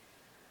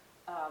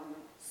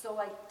 So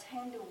I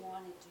tend to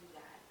want to do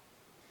that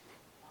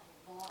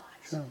a lot.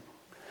 Sure.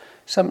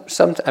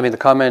 I mean, the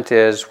comment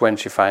is when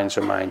she finds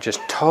her mind just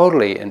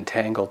totally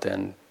entangled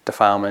in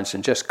defilements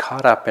and just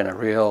caught up in a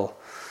real,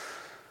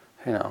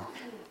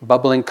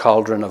 bubbling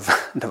cauldron of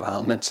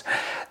defilements,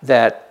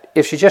 that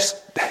if she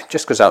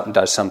just goes out and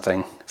does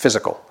something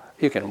physical,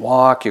 you can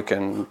walk, you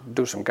can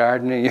do some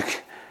gardening,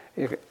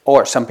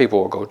 or some people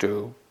will go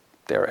do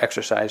their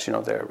exercise,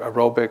 their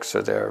aerobics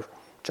or their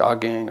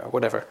jogging or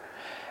whatever,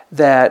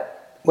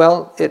 that,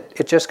 well,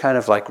 it just kind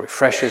of like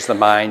refreshes the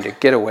mind to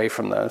get away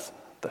from the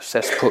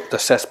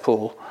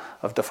cesspool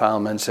of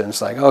defilements, and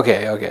it's like,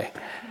 okay,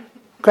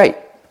 great,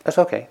 that's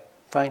okay,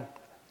 fine.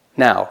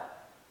 Now,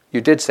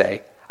 you did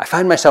say, I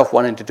find myself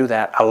wanting to do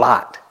that a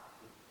lot.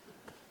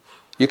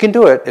 You can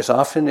do it as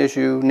often as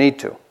you need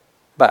to,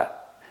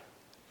 but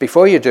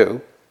before you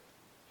do,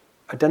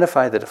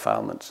 identify the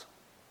defilements.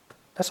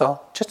 That's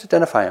all, just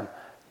identify them.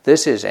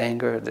 This is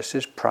anger, this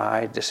is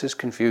pride, this is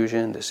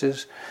confusion, this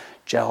is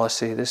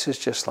jealousy, this is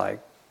just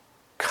like,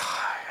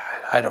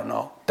 I don't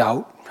know,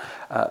 doubt.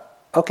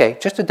 Okay,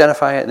 just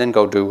identify it and then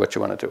go do what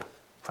you want to do.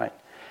 Fine.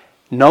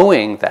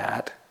 Knowing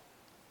that,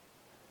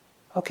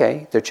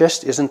 okay, there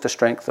just isn't the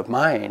strength of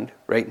mind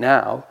right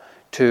now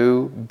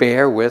to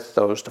bear with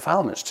those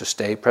defilements, to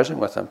stay present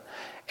with them.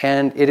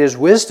 And it is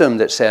wisdom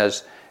that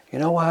says, you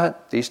know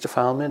what, these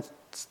defilements,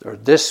 or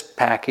this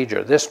package,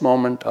 or this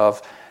moment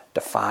of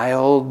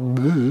defiled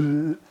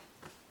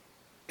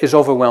is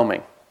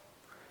overwhelming.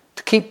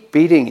 To keep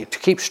beating it, to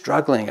keep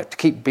struggling, to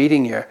keep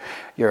beating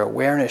your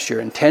awareness, your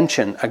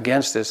intention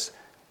against this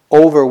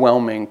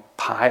overwhelming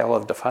pile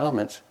of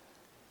defilements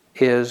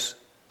is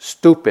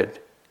stupid.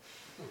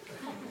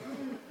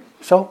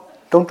 So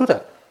don't do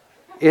that.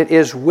 It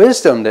is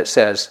wisdom that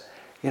says,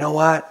 you know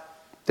what,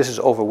 this is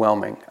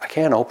overwhelming. I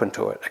can't open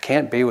to it. I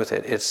can't be with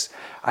it.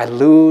 I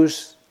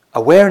lose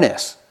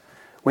awareness.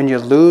 When you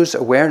lose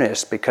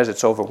awareness because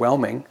it's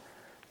overwhelming,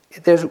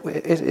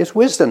 it's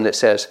wisdom that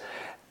says,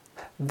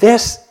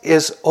 this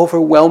is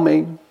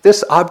overwhelming.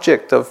 This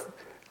object of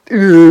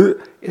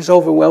is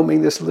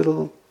overwhelming. This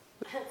little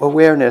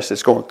awareness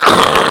is going.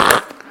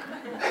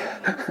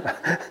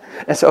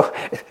 And so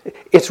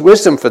it's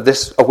wisdom for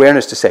this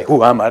awareness to say,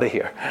 "Ooh, I'm out of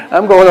here.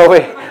 I'm going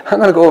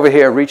to go over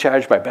here,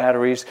 recharge my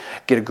batteries,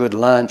 get a good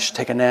lunch,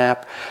 take a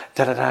nap,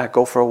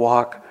 go for a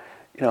walk,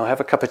 have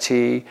a cup of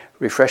tea,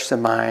 refresh the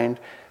mind,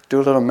 do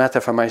a little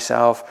metta for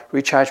myself,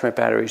 recharge my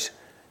batteries.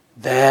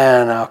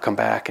 Then I'll come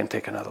back and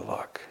take another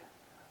look."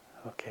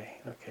 Okay,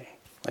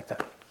 like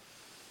that.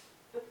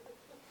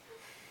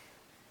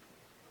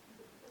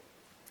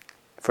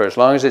 For as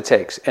long as it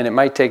takes, and it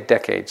might take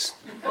decades.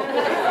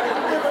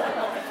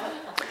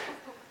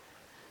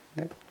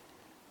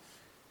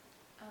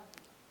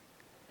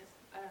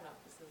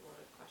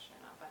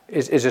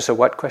 Is this a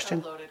what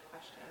question? A loaded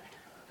question.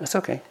 That's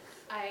okay.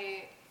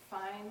 I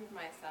find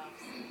myself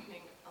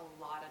spending a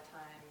lot of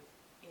time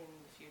in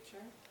the future.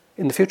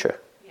 In the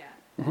future? Yeah.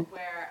 Mm-hmm.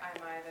 Where I'm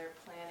either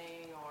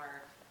planning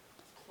or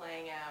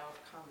playing out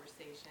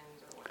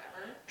conversations or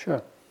whatever.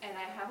 Sure. And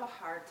I have a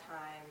hard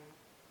time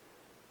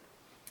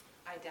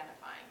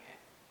identifying it.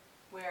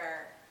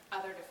 Where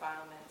other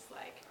defilements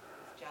like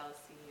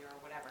jealousy or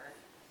whatever,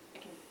 I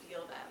can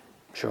feel them.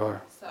 Sure.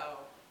 So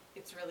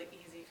it's really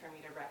easy for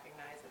me to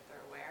recognize that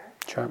they're aware.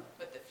 Sure.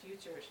 But the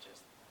future is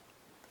just...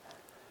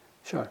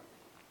 Sure.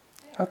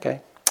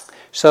 Okay.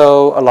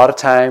 So a lot of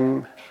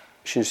time,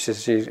 she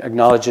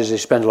acknowledges they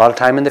spend a lot of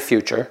time in the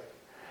future,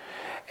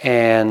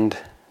 and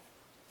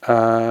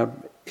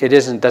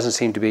it doesn't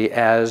seem to be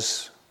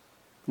as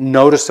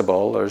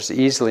noticeable or as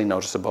easily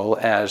noticeable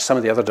as some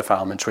of the other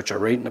defilements, which are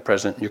right in the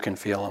present. You can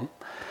feel them,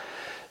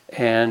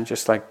 and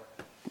just like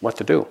what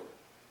to do.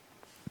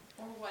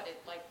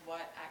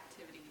 What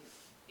activities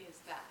is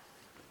that?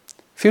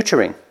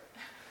 Futuring.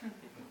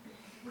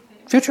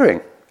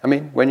 Futuring. I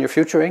mean, when you're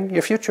futuring,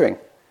 you're futuring.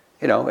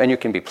 And you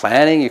can be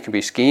planning, you can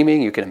be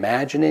scheming, you can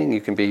imagining,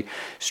 you can be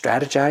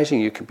strategizing,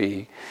 you can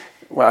be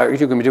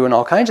doing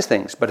all kinds of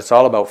things, but it's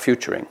all about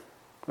futuring.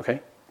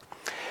 Okay?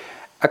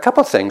 A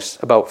couple of things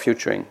about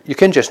futuring. You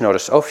can just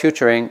notice,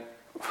 futuring,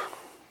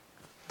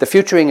 the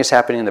futuring is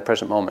happening in the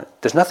present moment.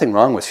 There's nothing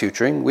wrong with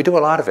futuring. We do a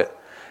lot of it.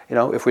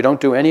 If we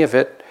don't do any of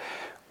it,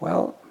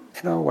 well,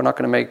 we're not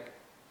going to make,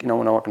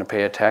 we're not going to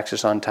pay our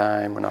taxes on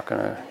time. We're not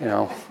going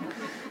to,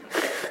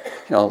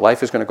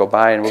 life is going to go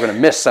by and we're going to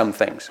miss some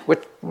things,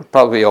 which would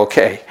probably be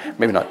okay.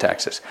 Maybe not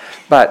taxes.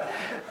 But,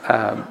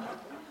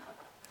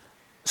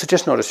 so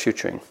just notice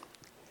futuring.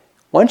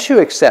 Once you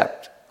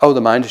accept,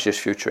 the mind is just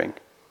futuring,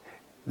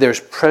 there's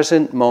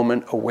present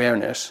moment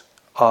awareness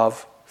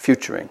of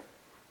futuring.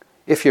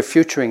 If you're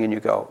futuring and you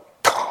go,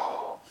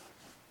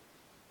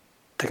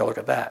 take a look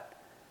at that.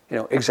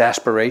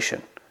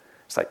 Exasperation.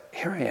 It's like,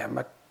 here I am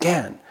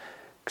again,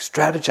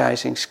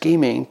 strategizing,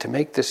 scheming to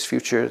make this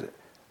future.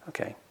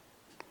 Okay.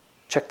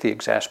 Check the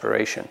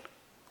exasperation.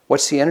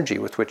 What's the energy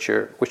with which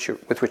you're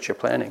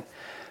planning?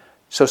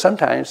 So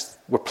sometimes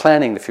we're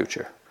planning the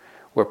future.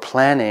 We're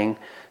planning,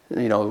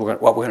 what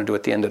we're going to do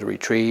at the end of the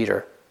retreat,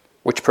 or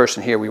which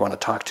person here we want to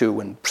talk to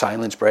when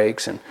silence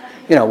breaks, and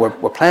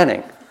we're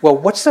planning. Well,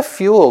 what's the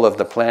fuel of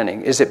the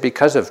planning? Is it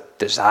because of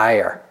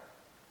desire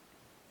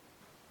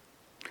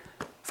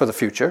for the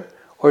future,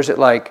 or is it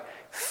like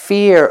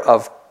fear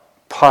of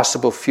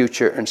possible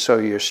future, and so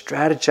you're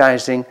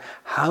strategizing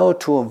how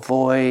to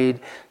avoid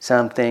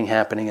something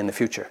happening in the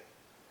future?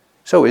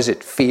 So is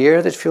it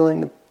fear that's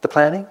fueling the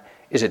planning?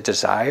 Is it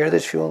desire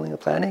that's fueling the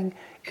planning?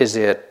 Is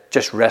it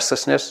just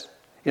restlessness?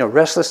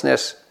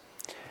 Restlessness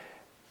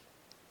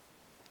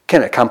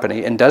can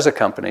accompany and does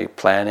accompany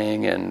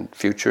planning and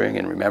futuring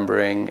and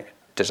remembering,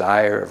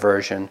 desire,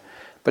 aversion.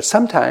 But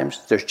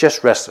sometimes there's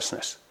just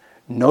restlessness.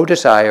 No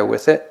desire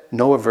with it,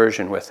 no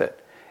aversion with it.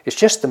 It's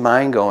just the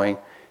mind going,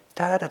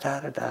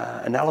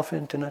 da-da-da-da-da, an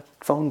elephant in a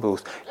phone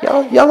booth.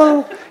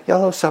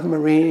 Yellow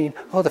submarine.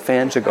 Oh, the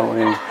fans are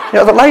going.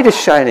 The light is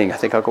shining. I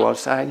think I'll go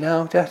outside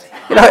now.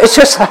 It's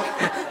just like,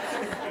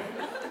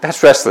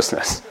 that's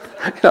restlessness.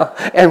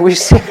 And we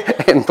see,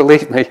 and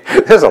believe me,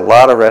 there's a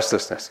lot of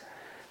restlessness.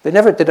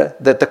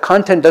 The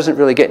content doesn't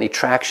really get any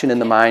traction in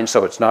the mind,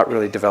 so it's not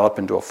really developed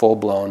into a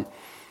full-blown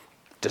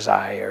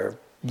desire,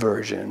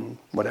 version,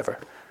 whatever.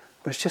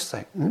 But it's just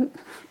like, notice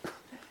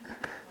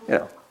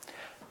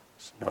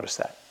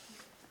that.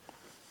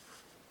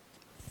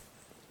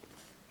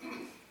 Do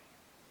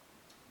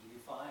you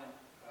find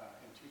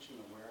in teaching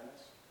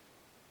awareness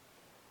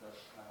that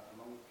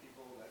among the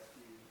people that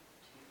you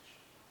teach,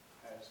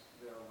 as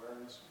their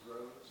awareness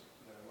grows,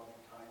 their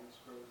loving kindness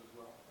grows as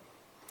well?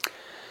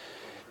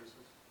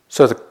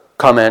 So the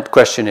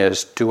question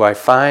is, do I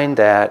find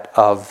that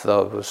of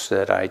those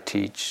that I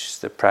teach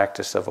the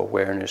practice of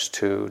awareness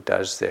to,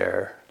 does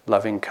their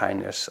loving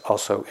kindness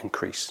also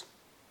increase?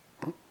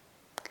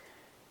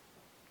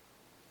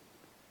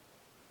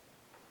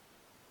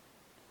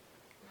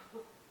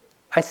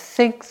 I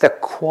think the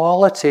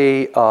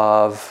quality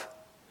of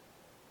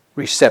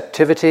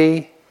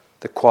receptivity,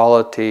 the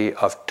quality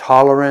of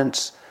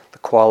tolerance, the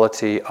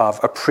quality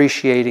of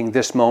appreciating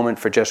this moment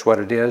for just what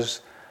it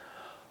is,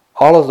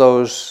 all of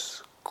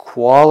those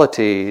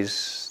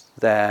qualities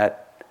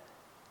that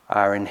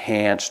are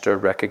enhanced or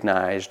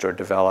recognized or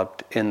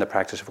developed in the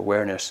practice of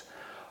awareness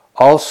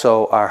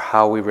also are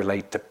how we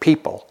relate to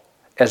people,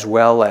 as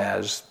well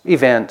as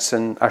events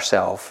and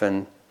ourself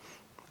and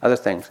other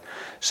things.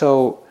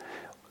 So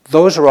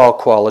those are all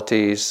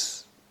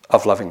qualities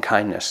of loving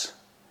kindness.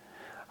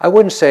 I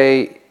wouldn't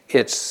say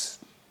it's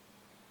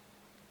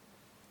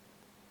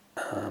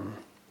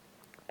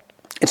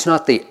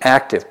not the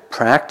active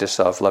practice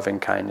of loving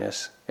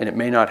kindness, and it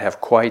may not have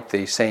quite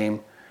the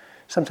same.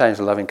 Sometimes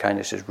loving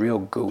kindness is real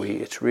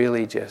gooey. It's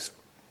really just,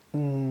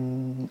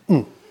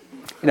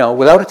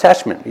 without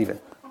attachment even.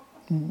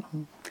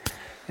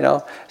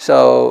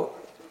 So,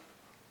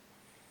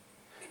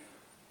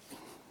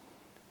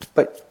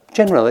 but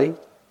generally,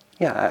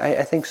 yeah,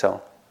 I think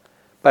so.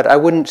 But I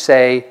wouldn't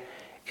say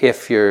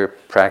if you're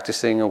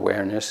practicing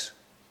awareness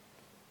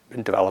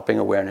and developing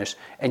awareness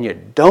and you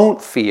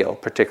don't feel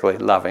particularly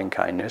loving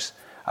kindness,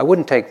 I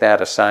wouldn't take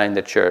that a sign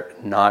that you're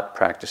not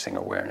practicing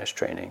awareness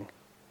training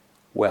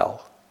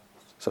well.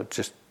 So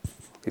just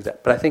leave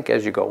that. But I think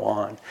as you go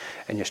on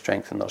and you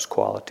strengthen those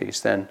qualities,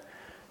 then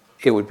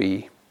it would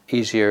be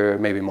easier,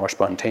 maybe more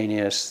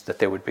spontaneous, that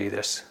there would be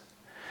this.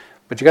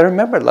 But you got to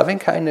remember, loving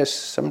kindness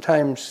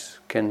sometimes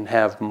can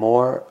have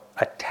more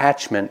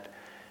attachment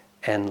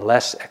and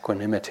less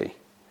equanimity.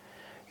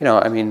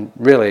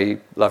 Really,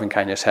 loving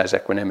kindness has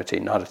equanimity,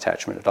 not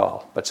attachment at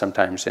all. But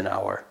sometimes in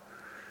our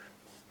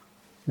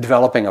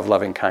developing of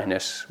loving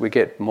kindness, we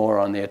get more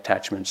on the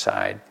attachment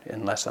side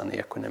and less on the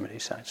equanimity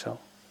side. So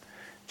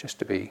just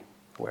to be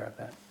aware of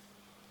that.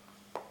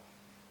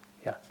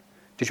 Yeah.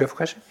 Did you have a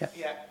question? Yeah.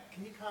 Yeah.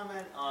 Can you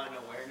comment on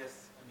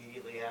awareness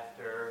immediately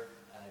after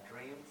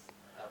dreams,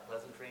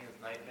 pleasant dreams,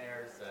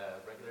 nightmares,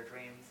 regular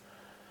dreams?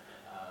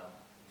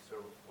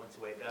 Sort of once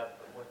you wake up,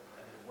 what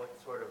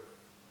sort of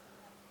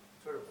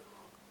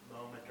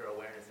moment or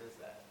awareness is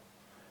that?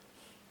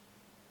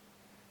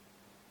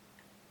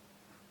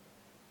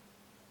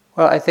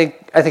 Well, I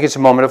think it's a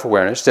moment of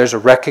awareness. There's a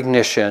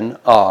recognition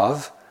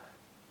of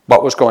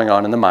what was going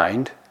on in the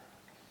mind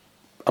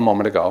a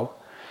moment ago,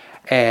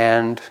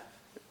 and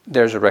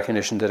there's a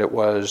recognition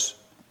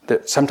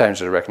sometimes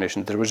there's a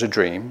recognition that it was a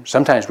dream.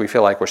 Sometimes we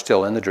feel like we're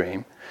still in the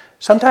dream.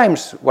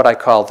 Sometimes what I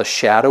call the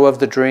shadow of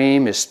the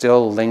dream is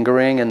still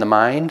lingering in the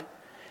mind,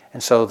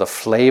 and so the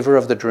flavor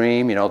of the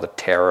dream, the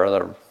terror,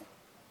 the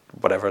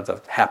whatever, the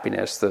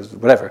happiness, the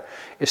whatever,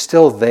 is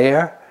still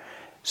there.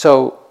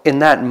 So in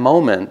that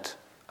moment,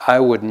 I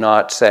would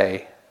not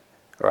say,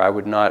 or I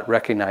would not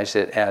recognize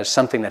it as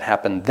something that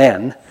happened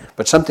then,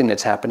 but something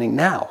that's happening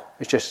now.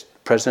 It's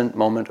just present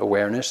moment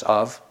awareness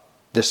of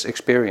this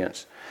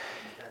experience.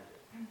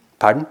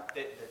 Pardon?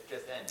 It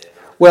just ended.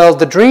 Well,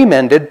 the dream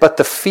ended, but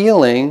the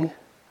feeling,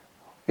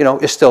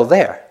 is still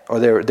there. Or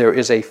there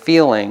is a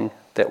feeling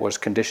that was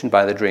conditioned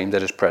by the dream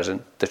that is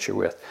present, that you're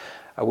with.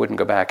 I wouldn't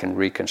go back and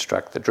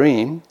reconstruct the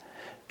dream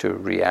to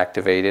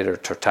reactivate it or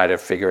to try to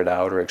figure it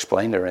out or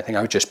explain it or anything.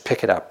 I would just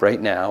pick it up right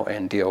now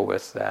and deal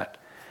with that.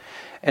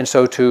 And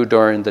so too,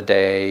 during the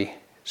day,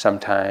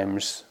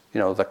 sometimes,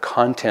 the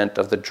content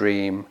of the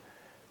dream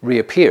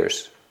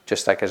reappears,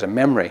 just like as a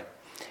memory.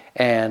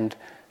 And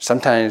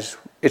sometimes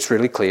it's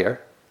really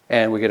clear,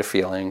 and we get a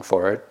feeling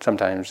for it.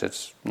 Sometimes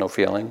it's no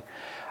feeling.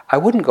 I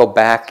wouldn't go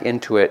back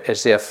into it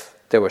as if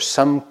there was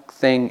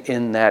something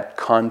in that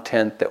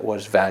content that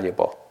was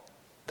valuable,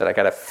 that I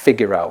got to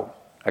figure out,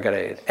 I got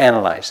to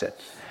analyze it.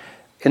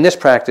 In this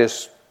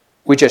practice,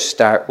 we just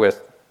start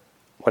with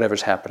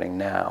whatever's happening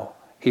now,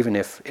 even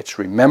if it's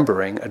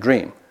remembering a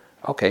dream.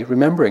 Okay,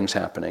 remembering's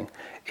happening.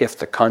 If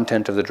the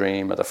content of the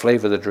dream or the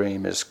flavor of the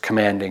dream is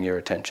commanding your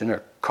attention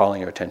or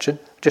calling your attention,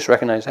 just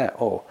recognize that.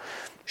 Oh,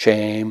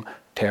 shame,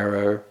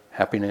 terror,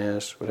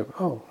 happiness, whatever.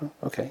 Oh,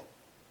 okay,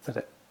 with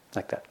it,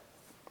 like that.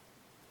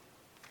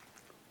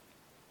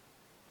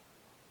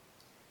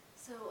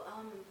 So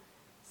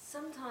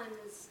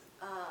sometimes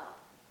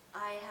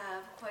I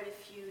have quite a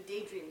few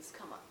daydreams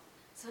come up.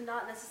 So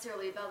not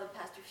necessarily about the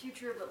past or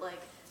future, but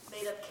like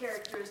made up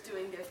characters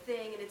doing their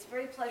thing, and it's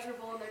very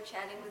pleasurable, and they're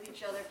chatting with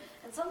each other,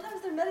 and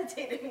sometimes they're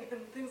meditating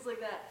and things like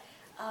that.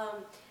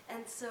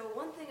 And so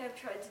one thing I've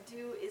tried to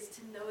do is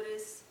to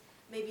notice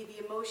maybe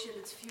the emotion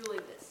that's fueling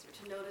this, or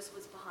to notice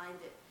what's behind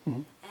it.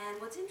 Mm-hmm.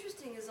 And what's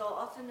interesting is I'll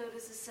often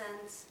notice a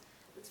sense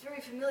that's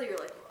very familiar,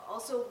 like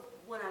also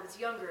when I was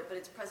younger, but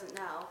it's present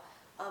now,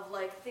 of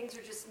like things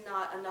are just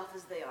not enough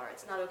as they are.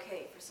 It's not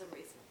okay for some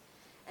reason.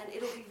 And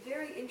it'll be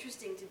very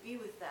interesting to be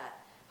with that.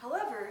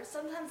 However,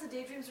 sometimes the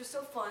daydreams are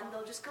so fun,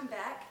 they'll just come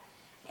back,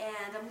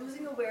 and I'm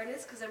losing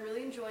awareness because I'm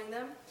really enjoying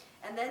them.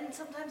 And then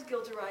sometimes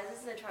guilt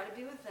arises, and I try to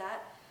be with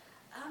that.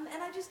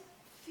 And I just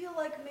feel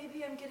like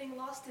maybe I'm getting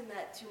lost in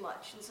that too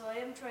much. And so I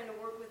am trying to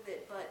work with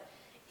it, but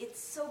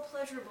it's so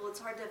pleasurable, it's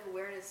hard to have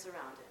awareness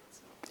around it.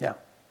 So.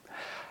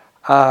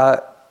 Yeah.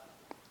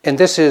 And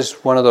this is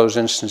one of those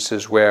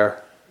instances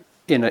where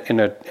in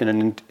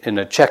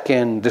a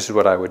check-in, this is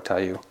what I would tell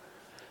you.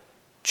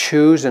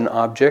 Choose an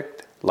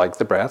object like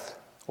the breath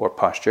or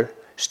posture,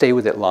 stay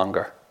with it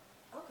longer.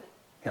 Okay.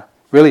 Yeah,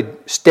 really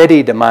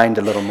steady the mind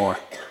a little more.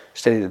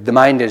 Steady. The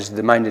mind is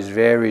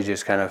very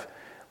just kind of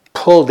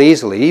pulled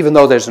easily, even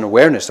though there's an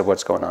awareness of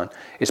what's going on.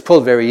 It's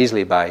pulled very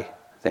easily by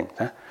things.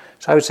 Huh?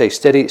 So I would say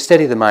steady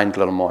the mind a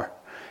little more,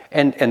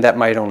 and that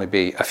might only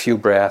be a few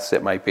breaths.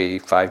 It might be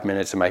 5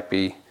 minutes. It might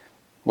be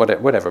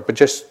whatever. But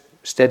just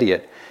steady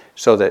it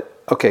so that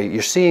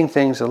you're seeing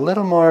things a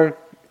little more,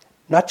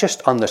 not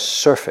just on the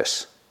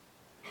surface.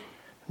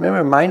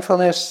 Remember,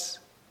 mindfulness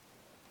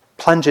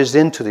plunges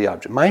into the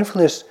object.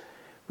 Mindfulness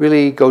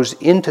really goes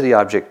into the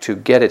object to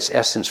get its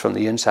essence from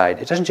the inside.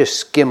 It doesn't just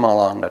skim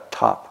along the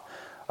top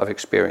of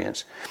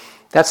experience.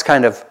 That's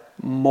kind of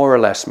more or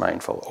less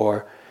mindful,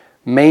 or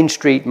Main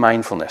Street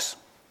mindfulness,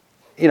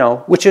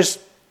 which is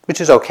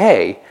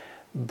okay,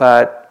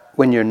 but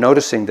when you're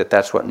noticing that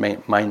that's what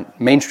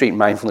Main Street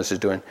mindfulness is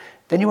doing,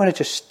 then you want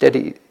to just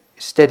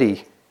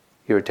steady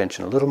your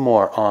attention a little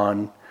more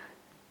on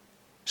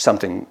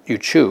something you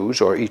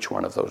choose, or each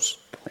one of those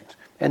things.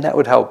 And that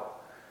would help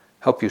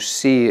you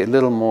see a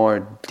little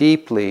more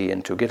deeply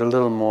and to get a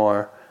little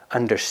more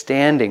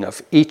understanding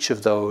of each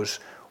of those,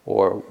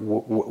 or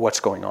what's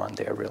going on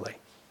there, really.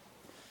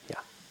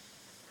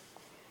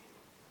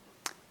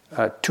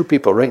 Yeah. 2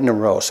 people right in a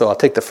row. So I'll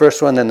take the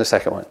first one, then the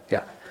second one.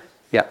 Yeah.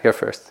 Yeah, you're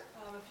first.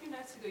 A few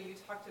nights ago, you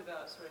talked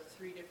about sort of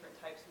 3 different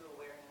types of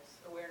awareness.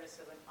 Awareness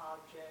of an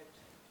object,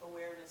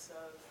 awareness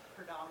of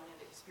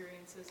predominant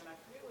experiences, and I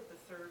forget what the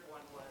third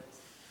one was.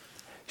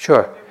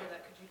 Sure. I remember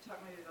that. Could you talk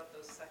maybe about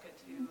those second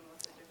 2 and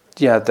what the difference?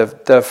 Yeah,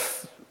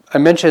 I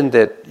mentioned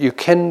that you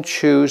can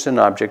choose an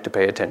object to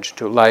pay attention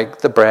to,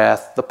 like the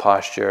breath, the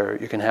posture.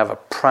 You can have a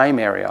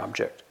primary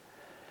object,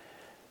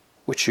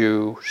 which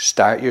you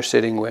start your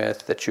sitting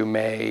with, that you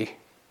may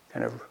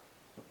kind of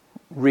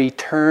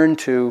return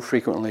to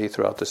frequently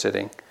throughout the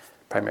sitting,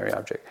 primary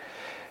object.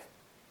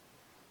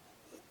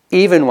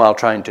 Even while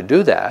trying to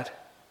do that,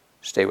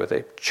 stay with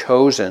a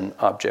chosen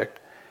object.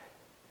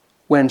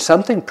 When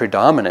something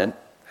predominant,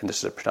 and this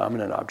is a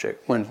predominant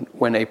object,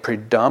 when a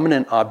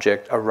predominant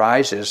object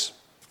arises,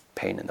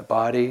 pain in the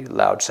body,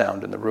 loud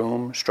sound in the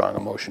room, strong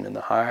emotion in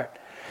the heart,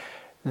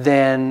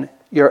 then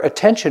your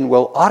attention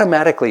will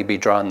automatically be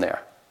drawn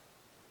there.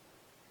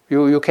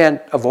 You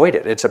can't avoid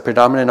it. It's a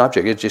predominant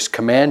object. It just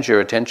commands your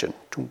attention.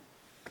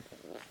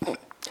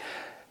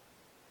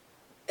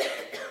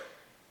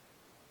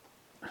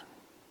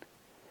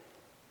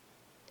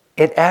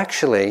 It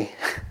actually,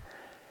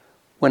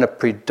 when a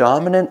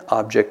predominant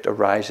object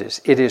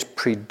arises, it is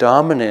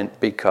predominant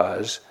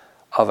because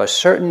of a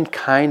certain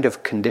kind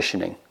of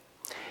conditioning.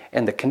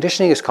 And the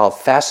conditioning is called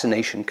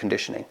fascination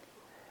conditioning.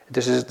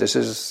 This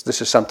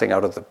is something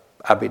out of the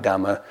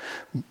Abhidhamma,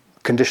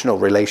 conditional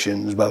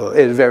relations, blah, blah, blah.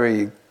 It's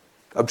very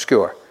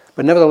obscure.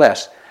 But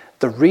nevertheless,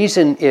 the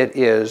reason it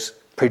is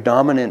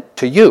predominant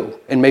to you,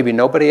 and maybe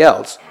nobody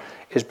else,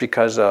 is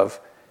because of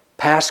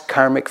past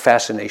karmic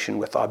fascination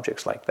with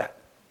objects like that.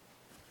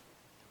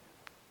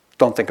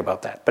 don't think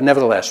about that. But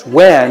nevertheless,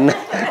 when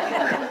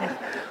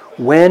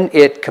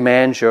it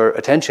commands your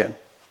attention,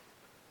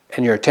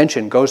 and your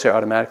attention goes there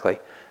automatically,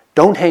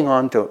 don't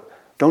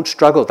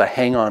struggle to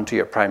hang on to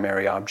your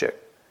primary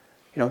object.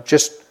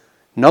 Just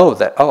know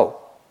that,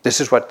 this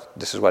is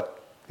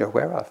what you're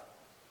aware of.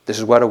 This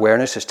is what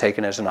awareness is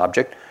taken as an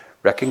object.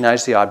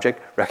 Recognize the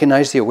object,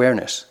 recognize the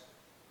awareness.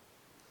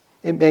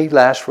 It may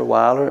last for a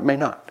while or it may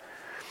not.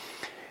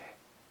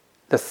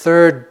 The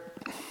third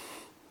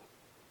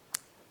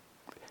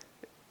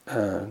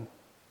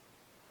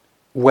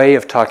way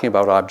of talking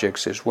about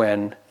objects is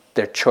when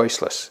they're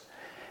choiceless.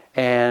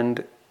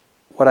 And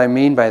what I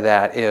mean by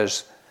that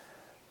is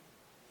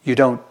you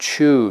don't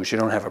choose, you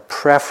don't have a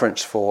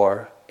preference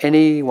for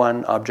any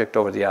one object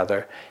over the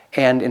other.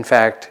 And in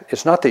fact,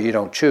 it's not that you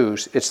don't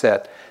choose, it's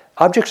that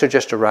objects are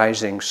just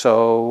arising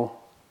so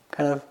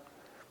kind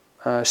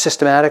of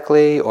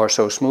systematically or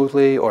so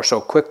smoothly or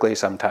so quickly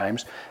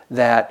sometimes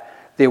that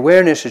the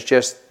awareness is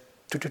just,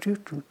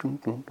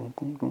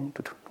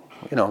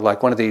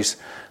 like one of these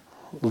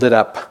lit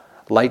up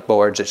light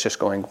boards. It's just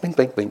going blink,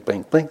 blink, blink,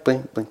 blink, blink,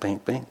 blink, blink,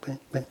 blink, blink,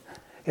 blink, blink.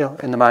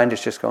 And the mind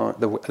is just going,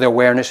 the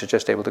awareness is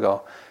just able to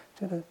go,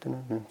 and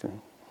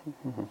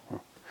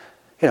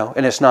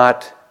it's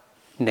not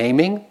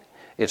naming,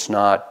 it's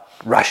not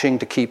rushing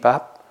to keep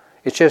up,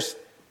 it's just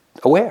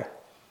aware.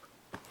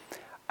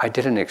 I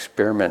did an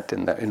experiment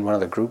in one of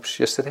the groups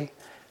yesterday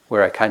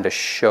where I kind of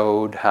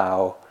showed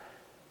how,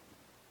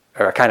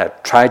 or I kind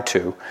of tried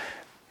to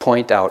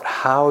point out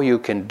how you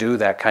can do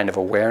that kind of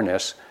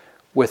awareness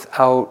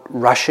without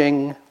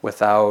rushing,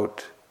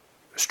 without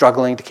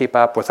struggling to keep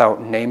up,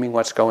 without naming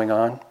what's going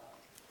on.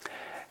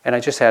 And I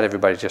just had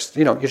everybody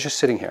you're just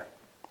sitting here.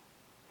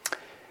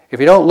 If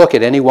you don't look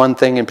at any one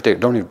thing in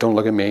particular, don't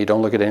look at me,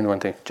 don't look at any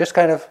one thing, just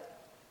kind of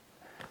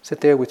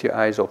sit there with your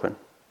eyes open.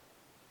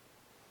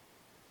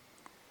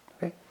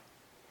 Okay?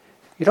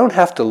 You don't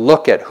have to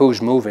look at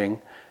who's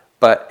moving,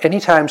 but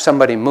anytime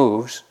somebody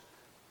moves,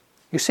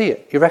 you see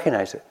it, you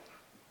recognize it.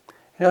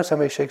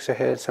 Somebody shakes their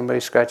head, somebody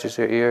scratches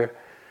their ear,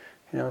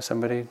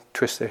 somebody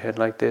twists their head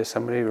like this,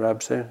 somebody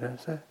rubs their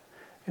head.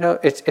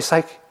 It's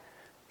like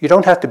you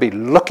don't have to be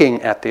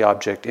looking at the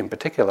object in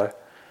particular.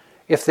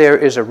 If there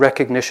is a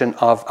recognition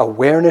of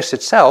awareness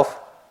itself,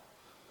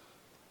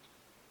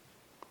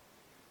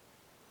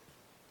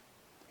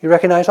 you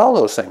recognize all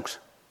those things,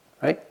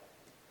 right?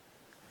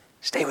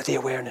 Stay with the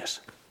awareness.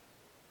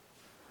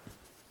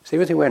 Stay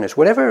with the awareness.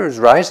 Whatever is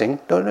rising,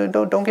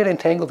 don't get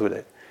entangled with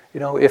it.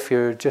 If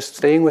you're just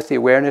staying with the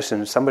awareness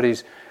and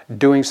somebody's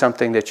doing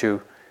something that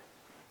you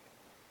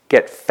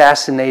get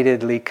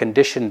fascinatedly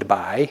conditioned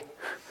by,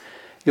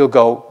 you'll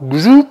go,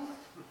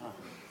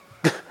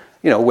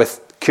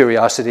 with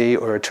curiosity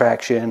or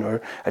attraction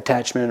or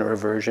attachment or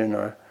aversion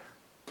or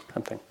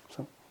something.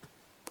 So,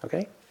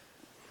 okay?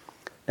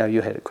 Now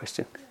you had a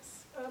question.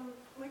 Yes.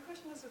 My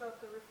question is about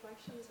the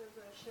reflections of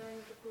the sharing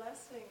of the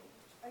blessing.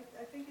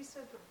 I think you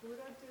said the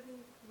Buddha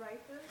didn't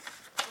write this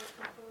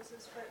or compose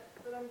this,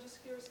 but I'm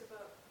just curious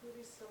about who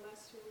these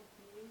celestial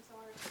beings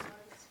are,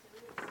 divine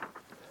spirits.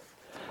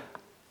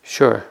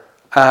 Sure.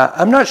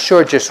 I'm not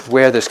sure just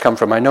where this comes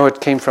from. I know it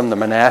came from the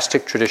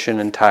monastic tradition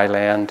in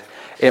Thailand.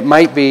 It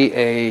might be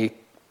a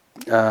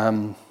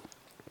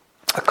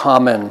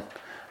common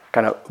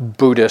kind of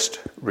Buddhist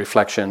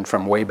reflection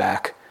from way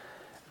back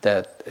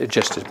that it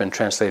just has been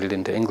translated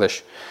into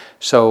English.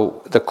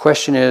 So the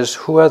question is,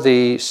 who are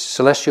the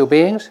celestial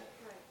beings?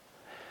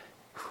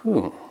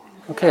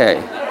 Okay.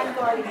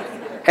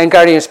 And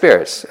guardian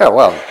spirits. Oh,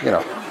 well,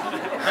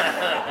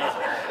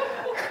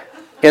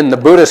 in the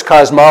Buddhist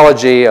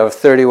cosmology of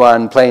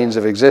 31 planes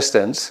of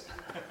existence,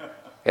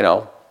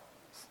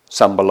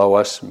 some below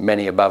us,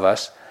 many above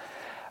us,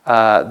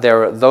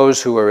 there are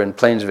those who are in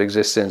planes of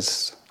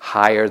existence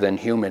higher than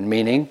human,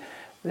 meaning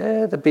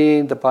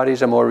the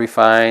bodies are more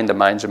refined, the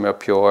minds are more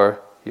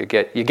pure. You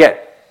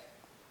get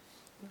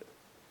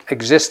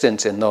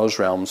existence in those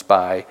realms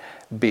by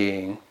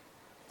being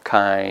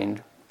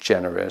kind,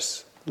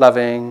 generous,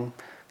 loving,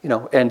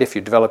 and if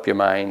you develop your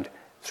mind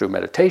through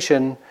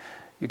meditation,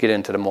 you get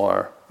into the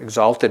more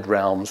exalted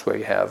realms where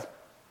you have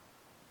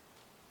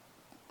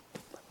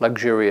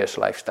luxurious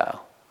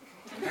lifestyle.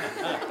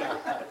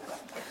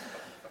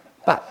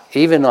 But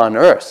even on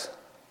earth,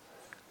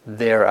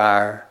 there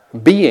are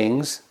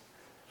beings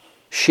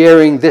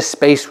sharing this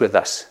space with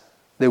us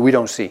that we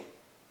don't see.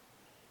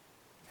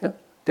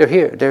 They're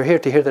here. They're here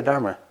to hear the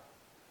Dharma.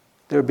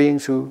 There are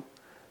beings who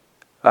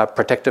are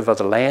protective of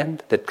the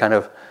land, that kind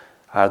of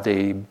are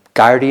the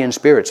guardian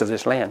spirits of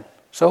this land.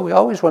 So we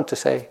always want to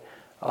say,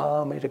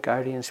 may the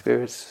guardian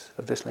spirits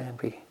of this land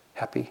be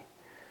happy,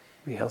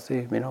 be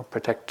healthy,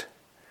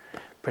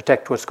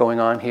 protect what's going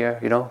on here,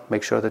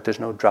 make sure that there's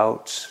no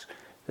droughts,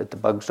 that the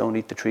bugs don't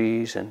eat the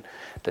trees, and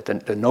that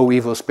the no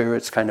evil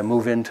spirits kind of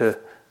move in to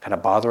kind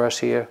of bother us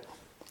here,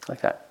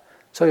 like that.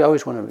 So you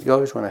always want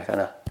to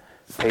kind of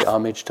pay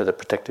homage to the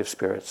protective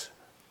spirits,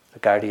 the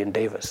guardian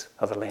devas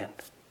of the land.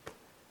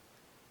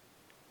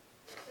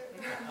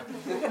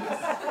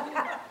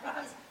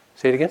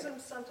 Say it again?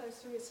 Sometimes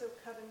to me it's so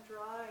cut and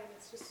dry, and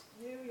it's just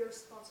you're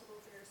responsible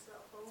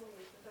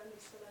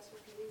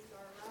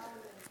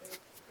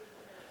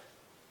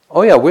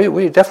Oh yeah,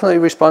 we're definitely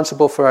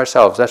responsible for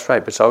ourselves, that's right,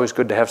 but it's always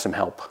good to have some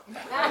help.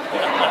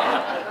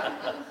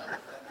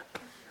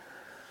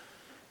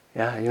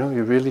 Yeah,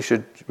 you really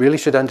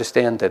should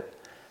understand that,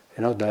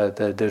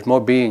 there's more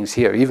beings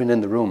here, even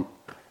in the room,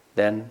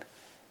 than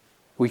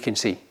we can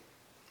see.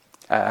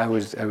 I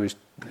was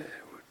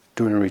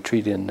doing a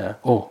retreat in,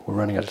 we're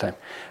running out of time.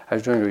 I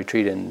was doing a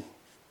retreat in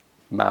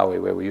Maui,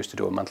 where we used to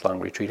do a month-long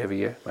retreat every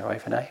year, my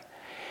wife and I.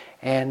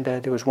 And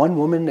there was one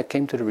woman that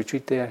came to the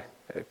retreat there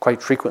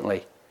quite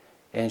frequently,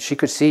 and she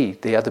could see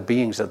the other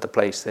beings of the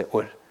place that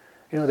would,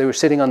 they were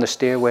sitting on the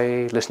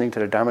stairway, listening to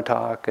the Dharma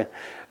talk, and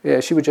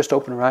she would just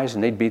open her eyes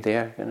and they'd be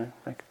there,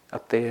 like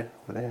up there,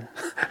 over there.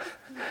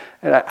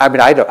 And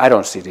I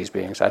don't see these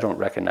beings, I don't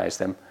recognize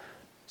them.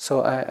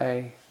 So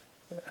I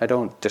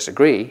don't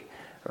disagree,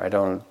 or I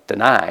don't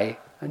deny,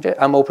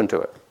 I'm open to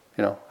it.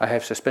 I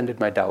have suspended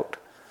my doubt.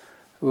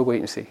 We'll wait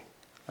and see,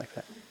 like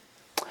that.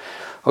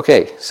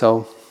 Okay,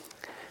 so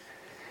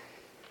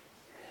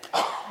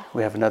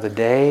we have another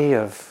day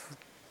of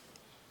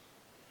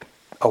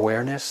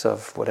awareness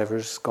of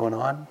whatever's going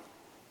on.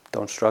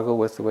 Don't struggle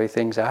with the way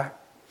things are.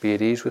 Be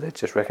at ease with it.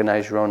 Just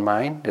recognize your own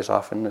mind as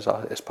often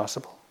as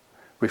possible.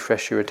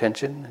 Refresh your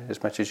attention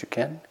as much as you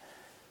can.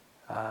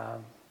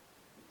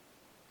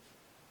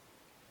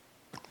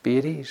 Be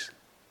at ease.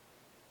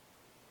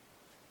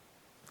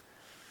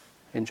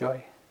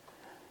 Enjoy.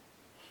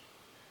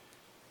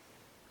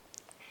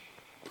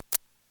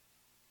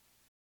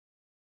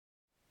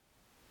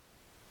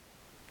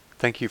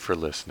 Thank you for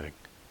listening.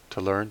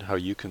 To learn how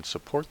you can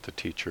support the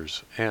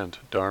teachers and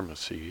Dharma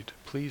Seed,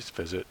 please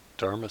visit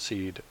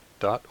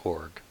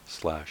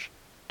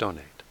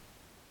dharmaseed.org/donate.